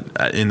wanted,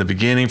 in the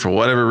beginning, for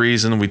whatever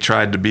reason, we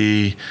tried to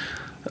be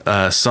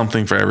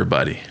something for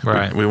everybody.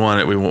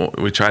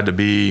 We tried to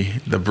be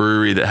the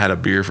brewery that had a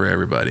beer for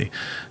everybody.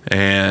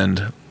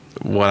 And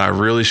what I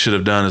really should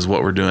have done is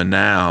what we're doing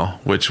now,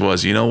 which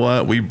was, you know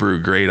what? We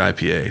brew great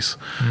IPAs,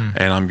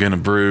 and I'm going to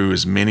brew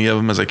as many of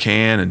them as I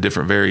can and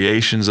different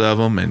variations of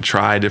them and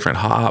try different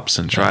hops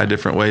and try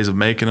different ways of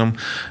making them.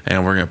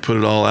 And we're going to put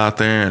it all out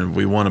there, and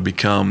we want to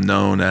become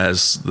known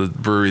as the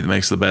brewery that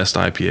makes the best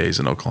IPAs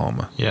in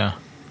Oklahoma. Yeah.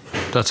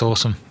 That's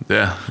awesome.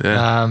 Yeah.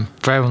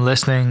 For everyone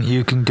listening,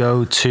 you can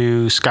go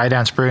to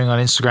Skydance Brewing on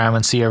Instagram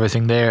and see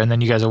everything there. And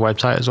then you guys have a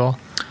website as well?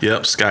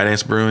 Yep,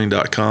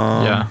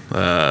 skydancebrewing.com. Yeah.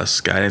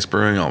 Skydance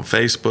Brewing on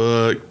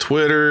Facebook,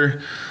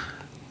 Twitter.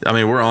 I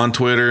mean, we're on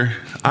Twitter.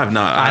 I'm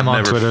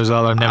on Twitter as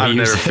well. I've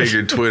never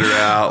figured Twitter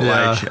out.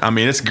 Yeah. Like, I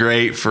mean, it's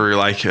great for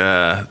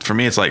for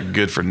me, it's like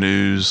good for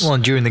news. Well,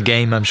 during the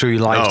game, I'm sure you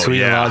live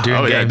tweet a lot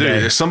during game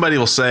day. Dude, somebody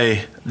will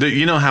say,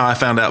 you know how I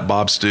found out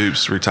Bob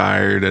Stoops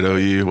retired at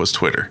OU was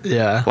Twitter.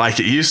 Yeah. Like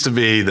it used to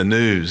be the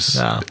news.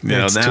 No,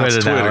 now it's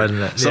Twitter. Now,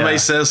 isn't it? Somebody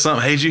says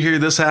something, hey, did you hear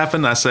this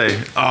happen? I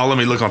say, oh, let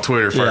me look on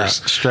Twitter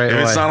first. Straight if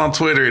away. It's not on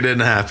Twitter, it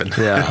didn't happen.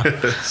 Yeah.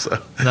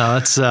 No,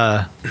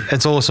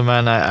 it's awesome,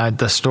 man.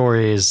 The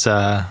story is,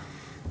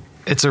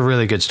 it's a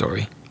really good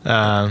story.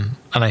 And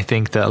I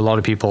think that a lot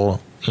of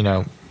people,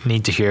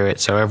 need to hear it.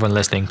 So everyone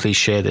listening, please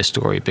share this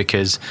story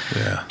because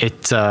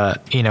it's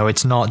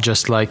not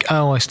just like,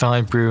 oh, I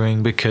started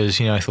brewing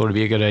because, I thought it'd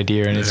be a good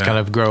idea and it's kind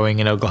of growing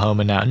in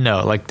Oklahoma now.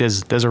 No, like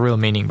there's a real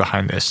meaning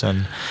behind this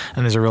and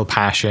there's a real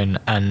passion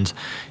and,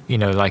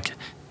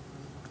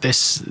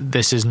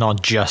 this is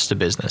not just a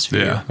business for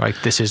you.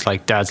 Like this is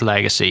like Dad's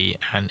legacy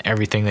and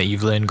everything that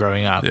you've learned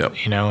growing up,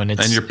 and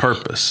it's and your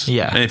purpose.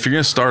 Yeah. And if you're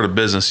going to start a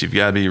business, you've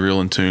got to be real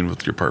in tune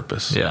with your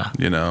purpose. Yeah.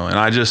 And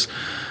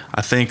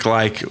I think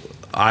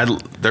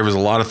there was a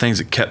lot of things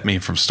that kept me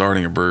from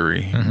starting a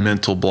brewery,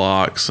 mental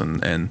blocks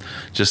and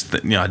just,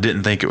 I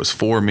didn't think it was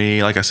for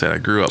me. Like I said, I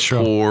grew up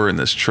poor in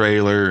this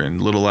trailer in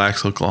Little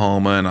Axe,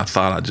 Oklahoma, and I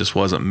thought I just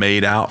wasn't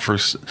made out for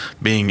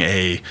being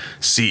a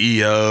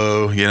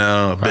CEO,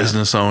 a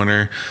business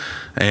owner.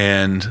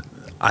 And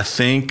I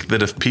think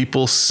that if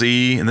people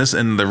see, and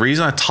the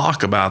reason I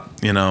talk about,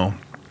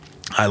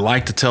 I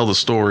like to tell the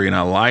story and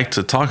I like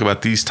to talk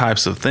about these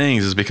types of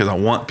things is because I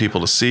want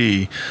people to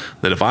see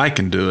that if I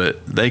can do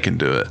it, they can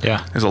do it.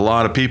 Yeah. There's a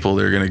lot of people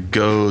that are going to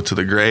go to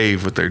the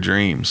grave with their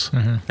dreams.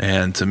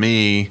 And to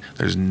me,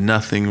 there's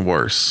nothing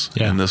worse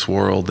in this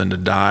world than to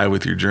die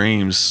with your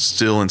dreams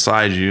still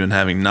inside you and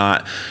having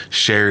not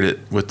shared it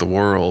with the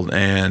world.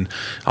 And,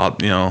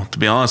 to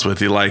be honest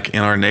with you, like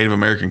in our Native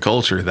American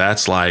culture,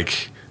 that's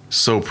like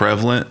so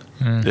prevalent.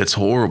 It's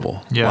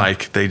horrible. Yeah.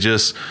 Like they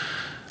just...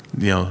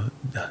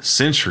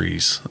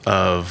 centuries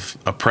of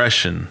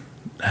oppression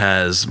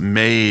has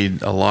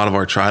made a lot of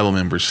our tribal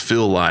members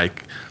feel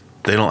like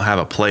they don't have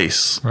a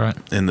place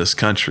in this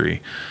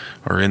country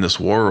or in this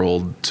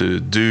world to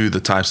do the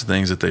types of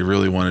things that they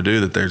really want to do,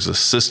 that there's a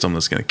system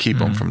that's going to keep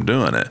them from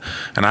doing it.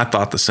 And I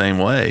thought the same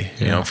way,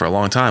 for a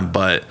long time.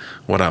 But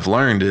what I've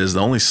learned is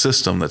the only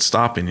system that's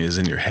stopping you is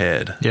in your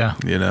head. Yeah.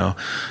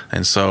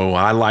 And so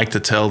I like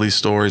to tell these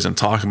stories and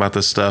talk about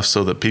this stuff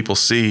so that people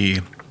see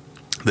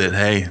that,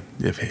 hey,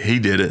 if he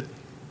did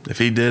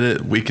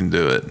it, we can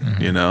do it,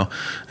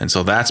 And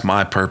so that's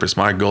my purpose.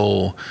 My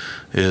goal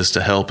is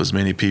to help as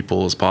many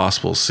people as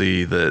possible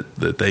see that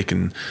they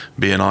can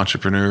be an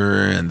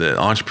entrepreneur and that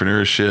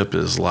entrepreneurship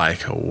is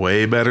like a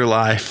way better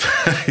life,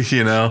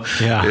 Yeah.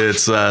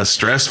 It's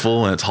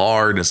stressful and it's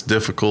hard and it's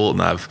difficult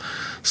and I've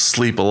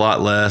sleep a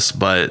lot less,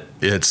 but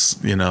it's,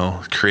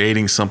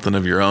 creating something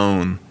of your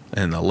own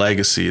and the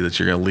legacy that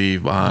you're going to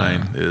leave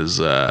behind is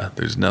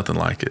there's nothing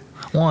like it.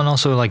 Well, and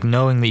also like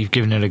knowing that you've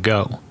given it a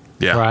go.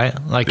 Yeah. Right.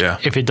 Like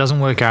if it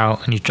doesn't work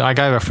out, and I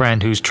have a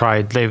friend who's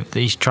tried.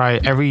 He's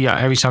tried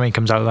every summer he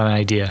comes out with an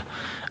idea,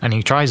 and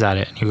he tries at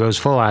it. And he goes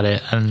full at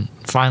it, and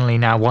finally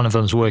now one of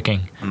them's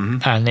working,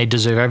 and they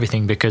deserve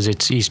everything because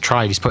he's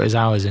tried. He's put his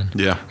hours in.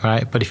 Yeah.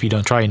 Right. But if you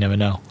don't try, you never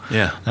know.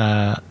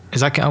 Yeah.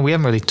 We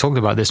haven't really talked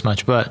about this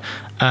much, but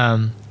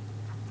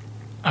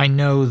I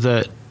know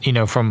that.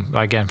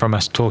 From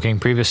us talking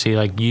previously,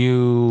 like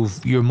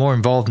you're more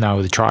involved now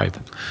with the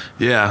tribe.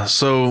 Yeah.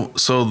 So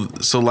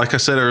like I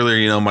said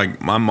earlier,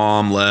 my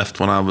mom left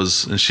when I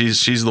was, and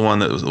she's the one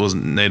that was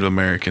Native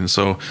American.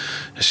 So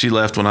she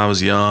left when I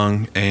was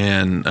young,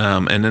 and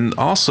then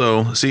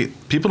also, see,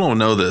 people don't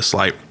know this.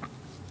 Like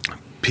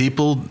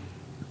people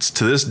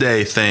to this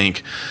day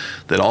think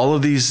that all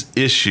of these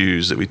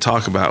issues that we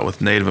talk about with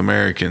Native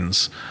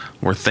Americans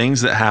were things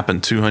that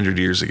happened 200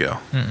 years ago.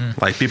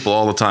 Like people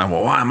all the time,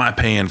 well, why am I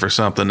paying for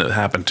something that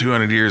happened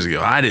 200 years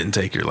ago? I didn't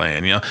take your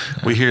land.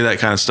 We hear that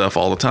kind of stuff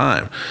all the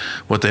time.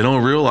 What they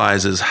don't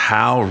realize is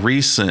how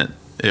recent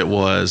it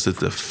was that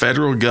the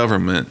federal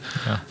government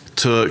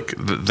took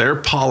their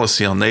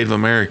policy on Native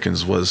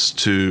Americans was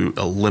to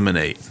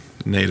eliminate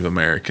Native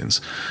Americans.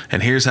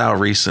 And here's how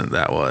recent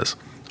that was.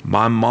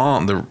 My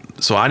mom,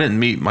 so I didn't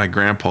meet my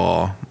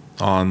grandpa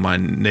on my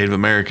Native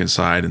American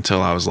side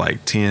until I was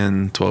like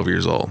 10, 12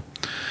 years old.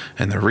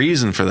 And the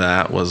reason for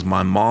that was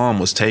my mom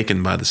was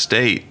taken by the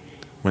state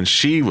when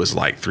she was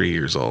like 3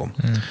 years old,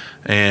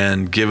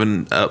 and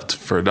given up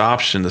for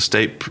adoption. The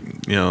state,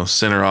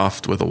 sent her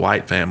off with a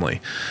white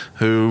family,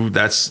 who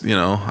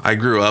I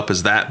grew up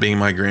as that being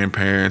my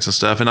grandparents and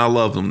stuff, and I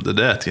love them to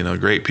death.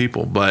 Great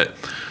people, but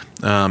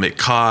it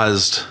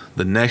caused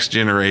the next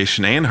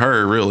generation and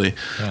her really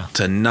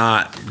to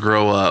not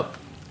grow up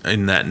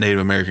in that Native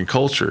American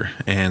culture,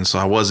 and so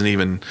I wasn't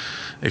even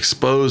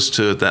exposed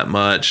to it that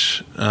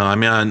much. I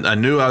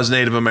knew I was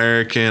Native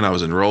American. I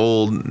was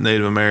enrolled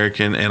Native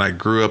American, and I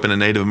grew up in a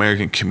Native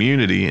American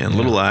community in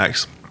Little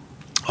Axe.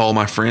 All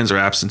my friends are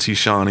absentee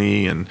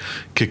Shawnee and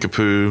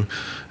Kickapoo,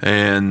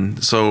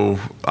 and so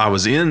I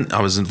was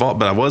involved,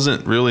 but I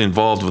wasn't really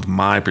involved with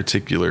my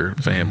particular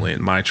family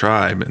and my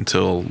tribe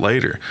until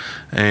later.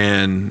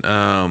 And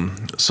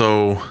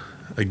so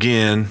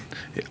again,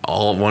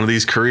 one of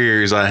these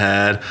careers I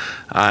had,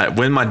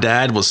 when my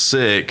dad was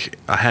sick,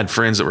 I had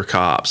friends that were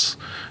cops,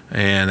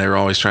 and they were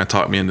always trying to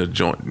talk me into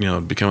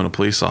becoming a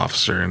police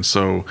officer. And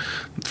so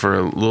for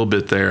a little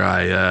bit there,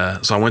 I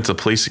went to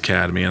the police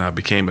academy, and I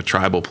became a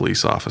tribal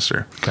police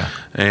officer. Okay.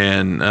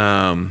 And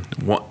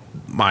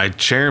my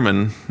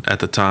chairman at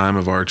the time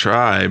of our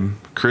tribe,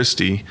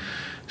 Christy,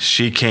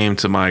 she came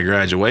to my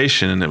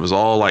graduation, and it was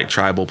all like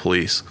tribal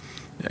police.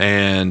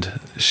 And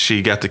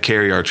she got to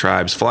carry our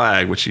tribe's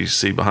flag, which you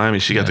see behind me.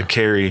 She got to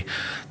carry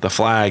the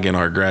flag in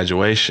our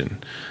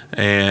graduation.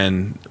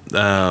 And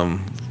I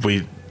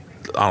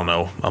don't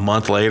know, a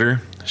month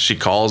later, she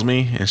calls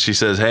me and she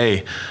says,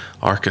 "Hey,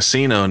 our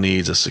casino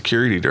needs a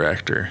security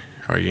director.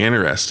 Are you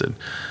interested?"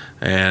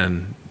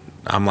 And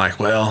I'm like,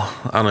 "Well,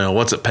 I don't know,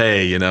 what's it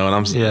pay?" And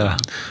and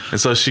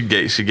so she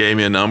gave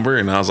me a number,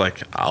 and I was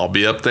like, "I'll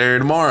be up there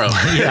tomorrow."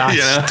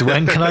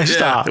 When can I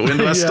start? When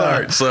do I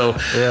start? So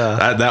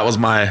that was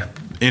my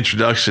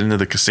introduction to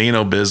the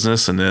casino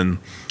business, and then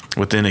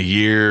within a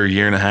year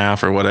and a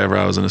half or whatever,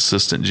 I was an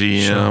assistant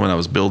GM, and I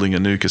was building a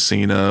new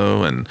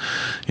casino, and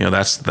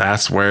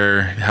that's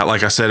where,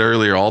 like I said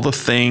earlier, all the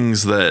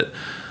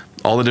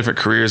different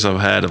careers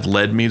I've had have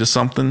led me to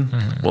something.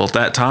 Mm-hmm. Well, at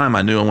that time,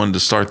 I knew I wanted to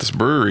start this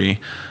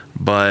brewery,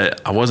 but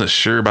I wasn't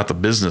sure about the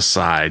business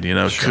side.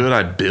 Could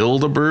I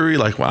build a brewery?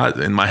 Like,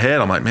 in my head,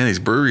 I'm like, man, these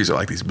breweries are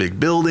like these big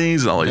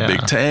buildings and all these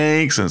big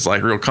tanks, and it's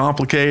like real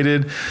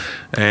complicated.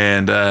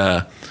 And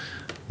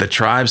the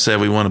tribe said,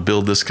 we want to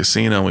build this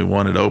casino, and we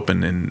want it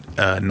open in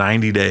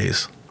 90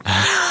 days.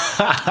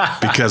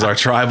 Because our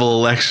tribal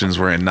elections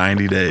were in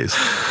 90 days,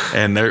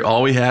 and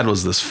all we had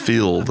was this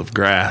field of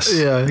grass.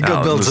 Yeah, you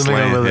got build something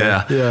over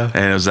there. Yeah,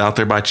 and it was out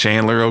there by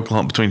Chandler,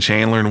 Oklahoma, between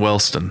Chandler and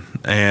Wellston.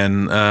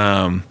 And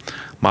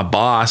my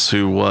boss,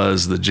 who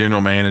was the general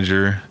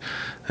manager,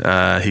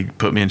 he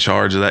put me in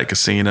charge of that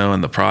casino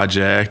and the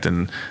project,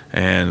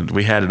 and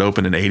we had it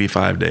open in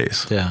 85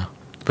 days. Yeah.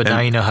 But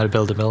now you know how to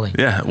build a building.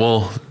 Yeah.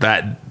 Well,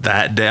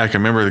 that day, I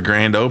can remember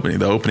the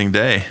opening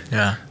day.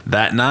 Yeah.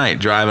 That night,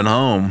 driving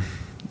home,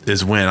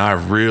 is when I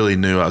really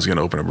knew I was going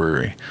to open a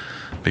brewery.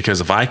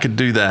 Because if I could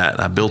do that,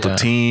 I built a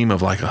team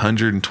of like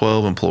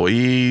 112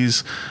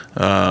 employees,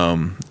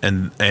 and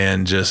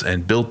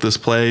built this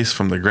place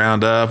from the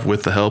ground up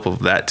with the help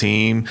of that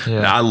team. Yeah.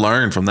 And I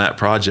learned from that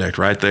project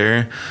right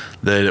there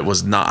that it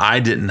was not.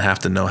 I didn't have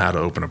to know how to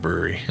open a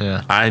brewery.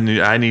 Yeah. I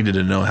needed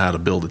to know how to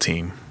build a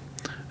team.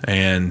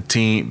 And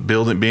being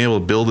able to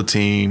build a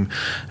team,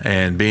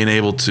 and being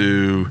able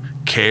to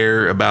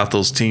care about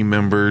those team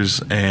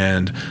members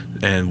and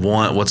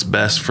want what's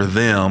best for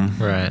them.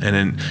 Right. And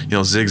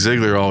then, Zig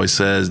Ziglar always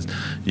says,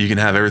 you can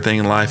have everything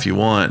in life you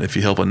want if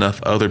you help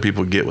enough other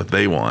people get what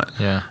they want.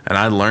 Yeah. And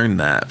I learned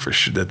that for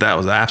sure, that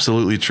was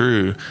absolutely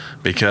true,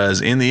 because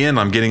in the end,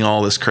 I'm getting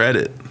all this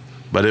credit,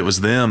 but it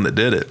was them that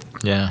did it.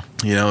 Yeah.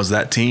 It was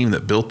that team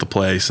that built the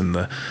place, and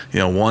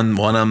one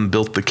of them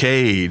built the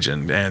cage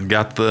and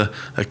got the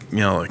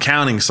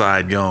accounting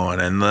side going,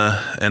 and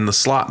the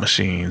slot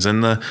machines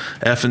and the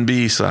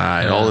F&B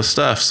side, all this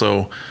stuff.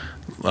 So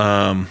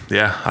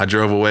I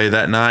drove away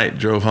that night,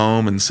 drove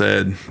home, and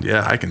said,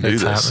 I can do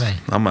this.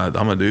 I'm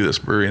gonna do this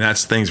brewery, and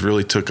things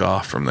really took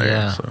off from there.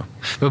 Yeah. So.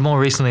 But more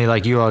recently,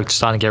 like, you are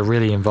starting to get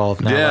really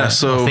involved now. Yeah. Right?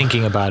 So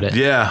thinking about it.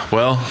 Yeah.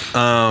 Well,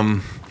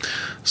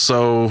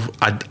 so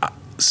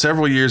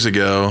several years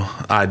ago,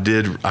 I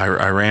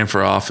ran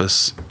for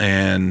office,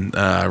 and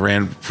I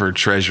ran for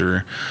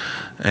treasurer,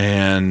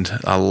 and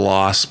I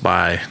lost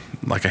by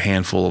like a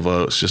handful of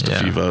votes, just a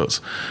few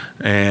votes.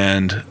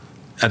 And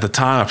at the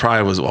time,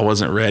 I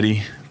wasn't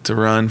ready to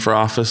run for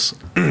office,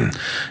 and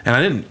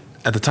I didn't.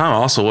 At the time, I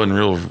also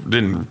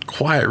didn't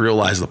quite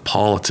realize the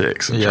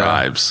politics of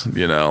tribes.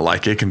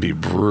 Like, it can be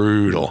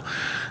brutal,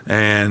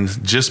 and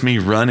just me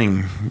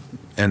running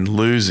and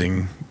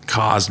losing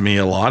caused me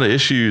a lot of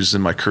issues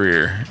in my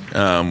career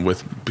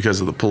because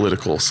of the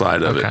political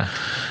side of it.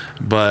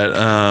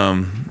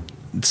 But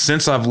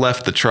since I've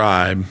left the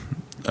tribe,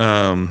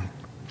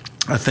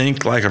 I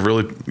think, like, I've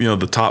really,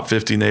 the top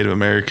 50 Native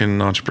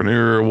American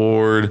Entrepreneur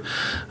Award.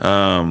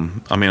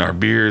 Our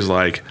beers,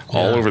 like,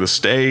 all over the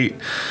state.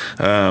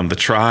 The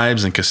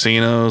tribes and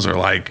casinos are,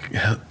 like,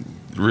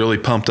 really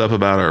pumped up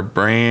about our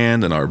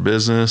brand and our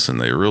business,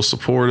 and they're real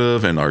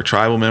supportive, and our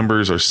tribal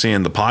members are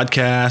seeing the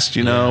podcast,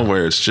 you know,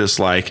 where it's just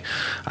like,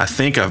 I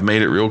think I've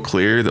made it real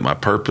clear that my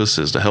purpose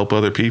is to help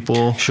other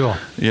people. Sure.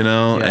 You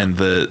know, and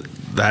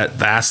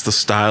that's the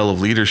style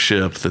of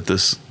leadership that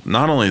this,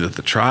 not only that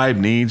the tribe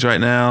needs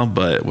right now,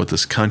 but what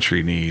this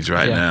country needs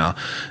right now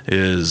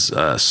is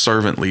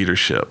servant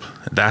leadership.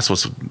 That's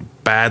what's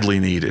badly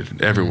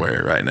needed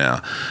everywhere right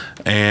now.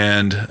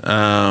 And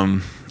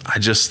I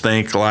just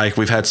think, like,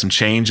 we've had some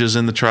changes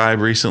in the tribe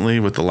recently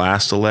with the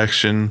last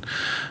election.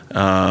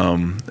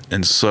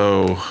 And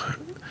so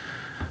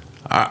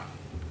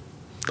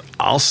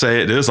I'll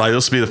say it is like,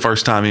 this will be the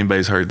first time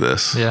anybody's heard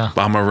this. Yeah.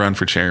 But I'm going to run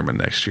for chairman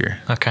next year.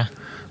 Okay.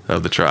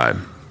 Of the tribe.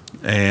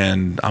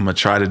 And I'm going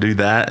to try to do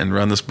that and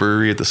run this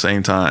brewery at the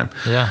same time.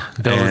 Yeah.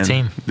 Build a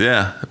team.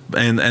 Yeah.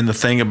 And the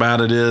thing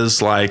about it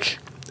is, like,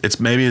 it's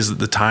maybe is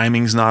the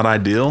timing's not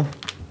ideal,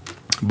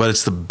 but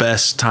it's the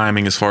best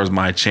timing as far as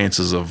my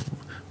chances of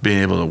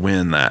being able to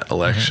win that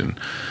election.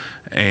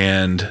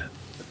 And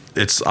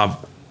it's,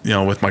 you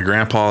know, with my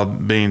grandpa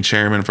being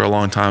chairman for a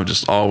long time,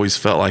 just always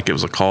felt like it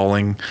was a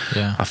calling.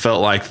 Yeah. I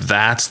felt like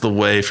that's the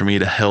way for me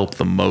to help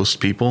the most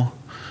people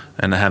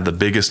and to have the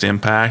biggest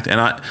impact.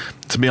 And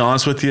to be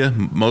honest with you,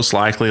 most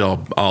likely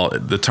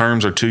the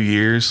terms are 2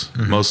 years.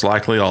 Most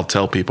likely I'll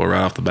tell people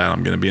right off the bat,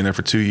 I'm going to be in there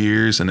for 2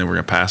 years, and then we're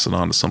going to pass it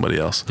on to somebody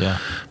else. Yeah.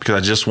 Because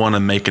I just want to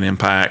make an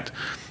impact.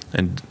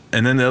 And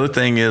then the other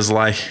thing is,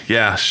 like,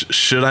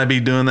 should I be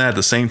doing that at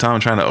the same time I'm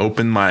trying to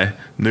open my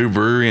new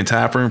brewery and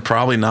tap room?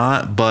 Probably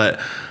not. But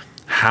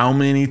how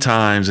many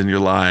times in your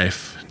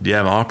life do you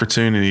have an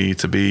opportunity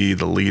to be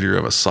the leader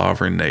of a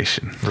sovereign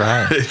nation?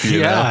 Right.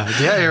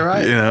 Yeah, you're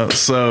right. You know,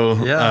 so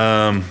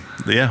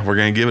we're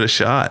going to give it a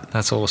shot.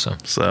 That's awesome.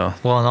 So,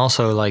 well, and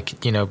also,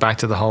 like, you know, back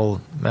to the whole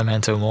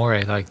memento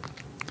mori, like,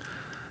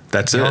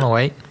 that's you it. Want to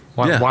wait?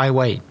 Why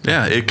wait?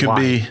 Yeah, it could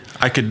be.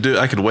 I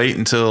could wait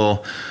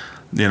until,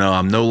 you know,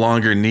 I'm no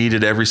longer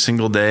needed every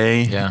single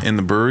day in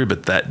the brewery,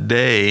 but that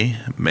day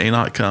may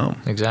not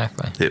come.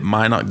 Exactly. It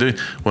might not do.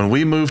 When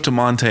we moved to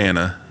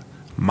Montana,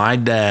 my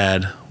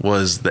dad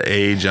was the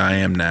age I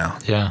am now.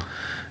 Yeah.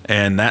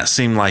 And that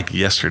seemed like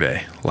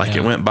yesterday. Like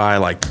it went by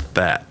like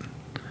that.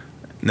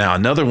 Now,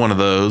 another one of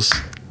those,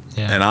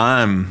 and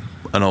I'm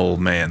an old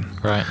man.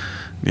 Right.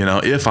 You know,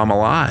 if I'm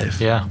alive.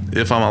 Yeah.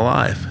 If I'm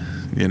alive.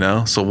 You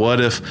know, so what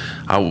if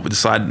I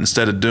decide,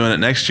 instead of doing it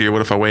next year,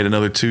 what if I wait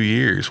another 2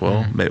 years?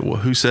 Well,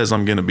 who says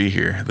I'm going to be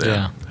here then?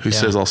 Yeah. Who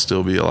says I'll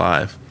still be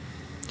alive?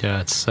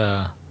 Yeah, it's,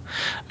 I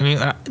mean,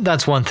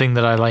 that's one thing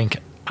that I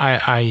like.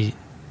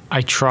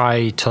 I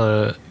try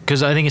to,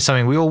 because I think it's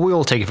something we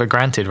all take it for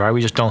granted, right?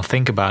 We just don't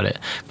think about it.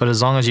 But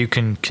as long as you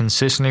can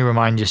consistently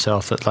remind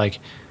yourself that, like,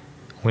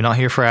 we're not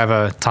here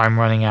forever, time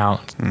running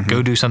out,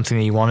 go do something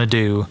that you want to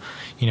do,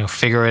 you know,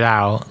 figure it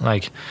out.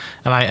 Like,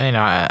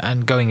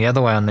 and going the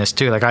other way on this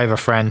too, like, I have a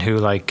friend who,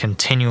 like,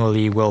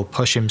 continually will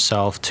push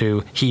himself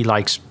to, he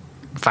likes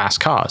fast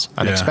cars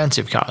and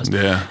expensive cars.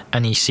 Yeah.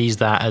 And he sees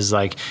that as,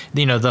 like,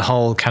 you know, the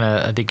whole kind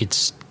of, I think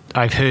it's,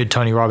 I've heard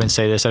Tony Robbins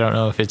say this, I don't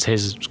know if it's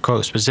his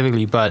quote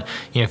specifically, but,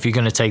 you know, if you're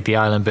going to take the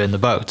island, burn the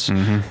boats.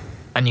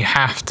 And you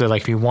have to,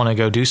 like, if you want to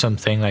go do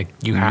something, like,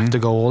 you have to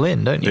go all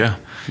in, don't you? Yeah.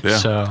 Yeah.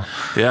 So,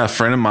 a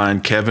friend of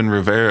mine, Kevin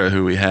Rivera,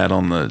 who we had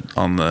on my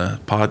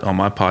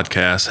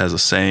podcast, has a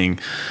saying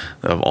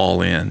of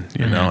all in,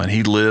 you know, and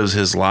he lives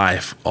his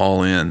life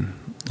all in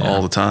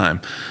all the time.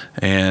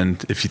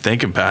 And if you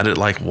think about it,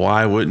 like,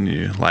 why wouldn't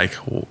you? Like,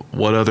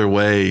 what other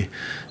way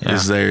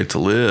is there to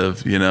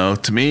live? You know,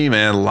 to me,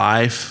 man,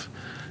 life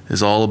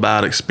is all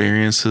about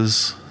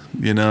experiences.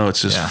 You know,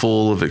 it's just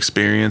full of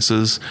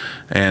experiences,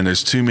 and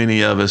there's too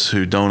many of us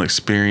who don't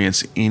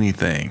experience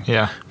anything.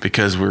 Yeah.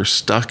 Because we're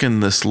stuck in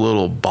this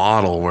little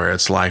bottle where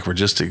it's like we're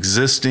just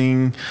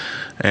existing,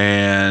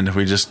 and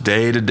we just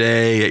day to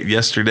day.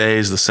 Yesterday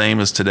is the same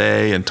as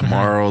today, and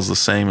tomorrow is the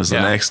same as the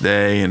next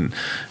day, and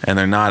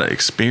they're not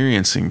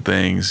experiencing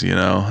things. You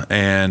know,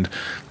 and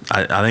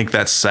I think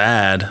that's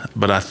sad,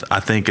 but I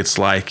think it's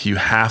like you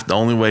have, the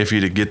only way for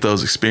you to get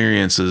those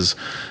experiences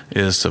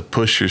is to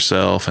push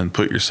yourself and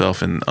put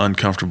yourself in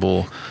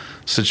uncomfortable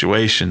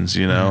situations,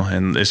 you know,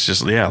 and it's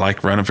just,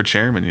 like running for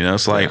chairman, you know,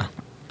 it's like,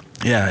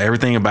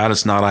 everything about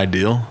it's not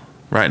ideal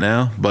right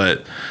now,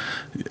 but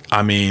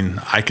I mean,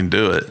 I can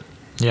do it.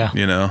 Yeah.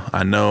 You know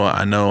I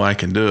know I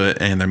can do it,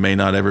 and there may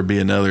not ever be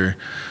another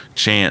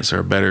chance or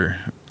a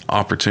better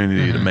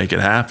opportunity to make it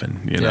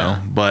happen, you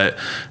know, but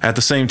at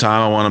the same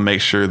time, I want to make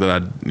sure that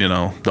I, you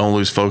know, don't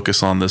lose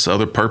focus on this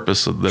other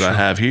purpose that I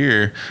have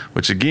here,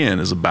 which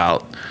again is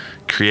about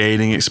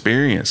creating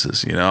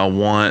experiences. You know,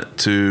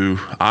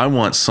 I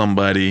want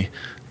somebody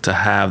to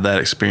have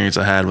that experience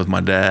I had with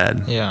my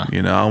dad. Yeah.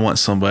 You know, I want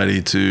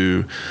somebody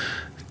to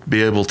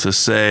be able to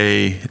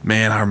say,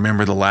 man, I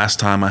remember the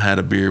last time I had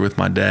a beer with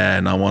my dad,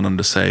 and I want them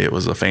to say it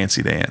was a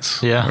fancy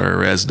dance or a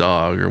res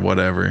dog or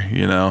whatever,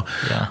 you know,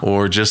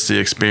 or just the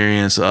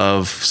experience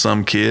of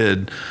some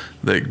kid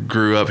that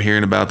grew up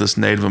hearing about this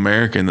Native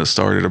American that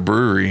started a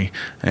brewery,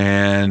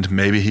 and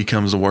maybe he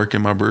comes to work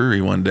in my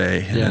brewery one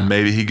day, and then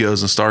maybe he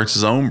goes and starts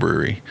his own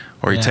brewery,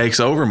 or he takes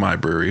over my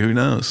brewery. Who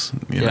knows?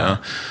 You know,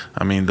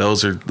 I mean,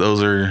 those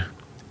are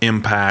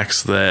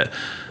impacts that.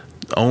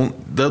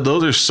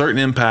 Those are certain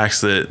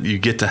impacts that you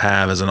get to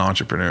have as an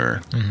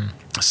entrepreneur.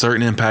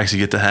 Certain impacts you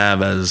get to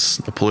have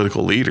as a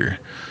political leader,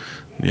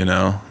 you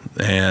know,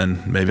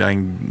 and maybe I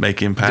can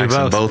make impacts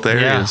in both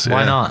areas.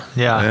 Why not?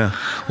 Yeah.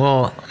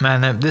 Well,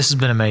 man, this has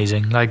been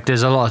amazing. Like,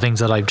 there's a lot of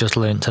things that I've just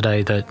learned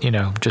today that, you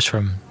know, just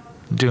from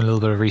doing a little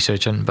bit of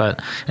research, but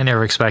I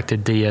never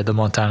expected the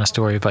Montana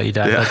story about your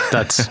dad.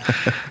 That's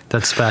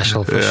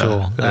special for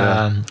sure.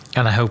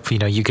 And I hope, you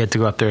know, you get to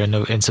go up there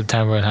in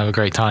September and have a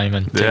great time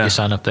and take your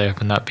son up there,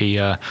 and that be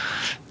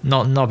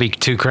not be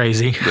too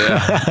crazy.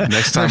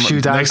 Next time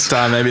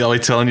maybe I'll be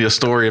telling you a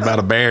story about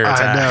a bear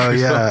attack. I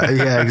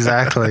know,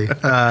 exactly.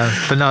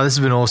 But no, this has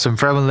been awesome.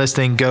 For everyone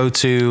listening, go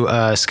to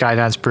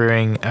Skydance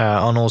Brewing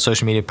on all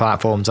social media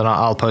platforms, and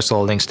I'll post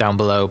all the links down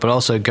below. But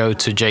also go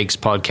to Jake's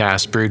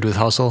podcast, Brewed with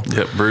Hustle.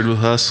 Yep, Brewed with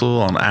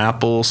Hustle on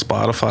Apple,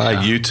 Spotify,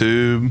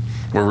 YouTube.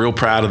 We're real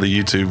proud of the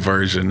YouTube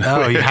version.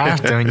 Oh, you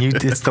have to. I mean,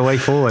 it's the way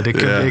forward. It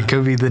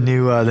could be the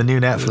new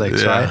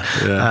Netflix, right?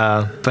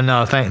 Yeah. But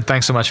no,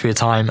 thanks so much for your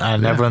time,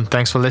 and everyone,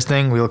 thanks for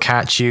listening. We'll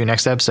catch you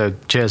next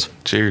episode. Cheers.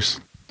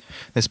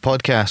 This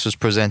podcast was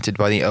presented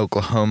by the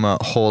Oklahoma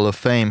Hall of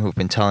Fame, who've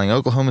been telling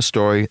Oklahoma's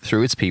story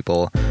through its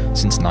people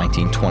since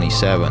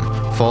 1927.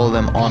 Follow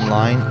them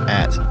online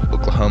at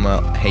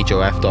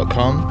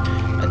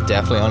oklahomahof.com and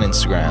definitely on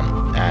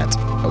Instagram at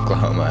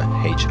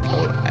oklahomahof.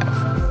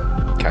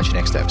 Catch you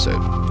next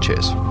episode.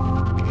 Cheers.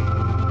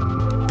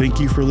 Thank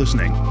you for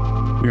listening.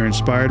 We are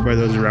inspired by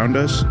those around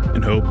us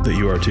and hope that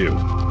you are too.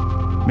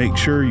 Make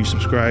sure you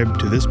subscribe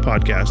to this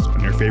podcast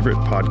on your favorite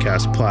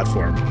podcast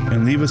platform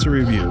and leave us a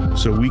review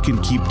so we can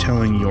keep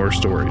telling your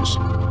stories.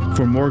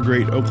 For more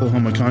great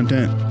Oklahoma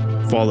content,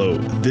 follow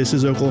This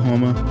Is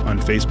Oklahoma on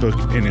Facebook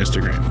and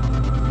Instagram.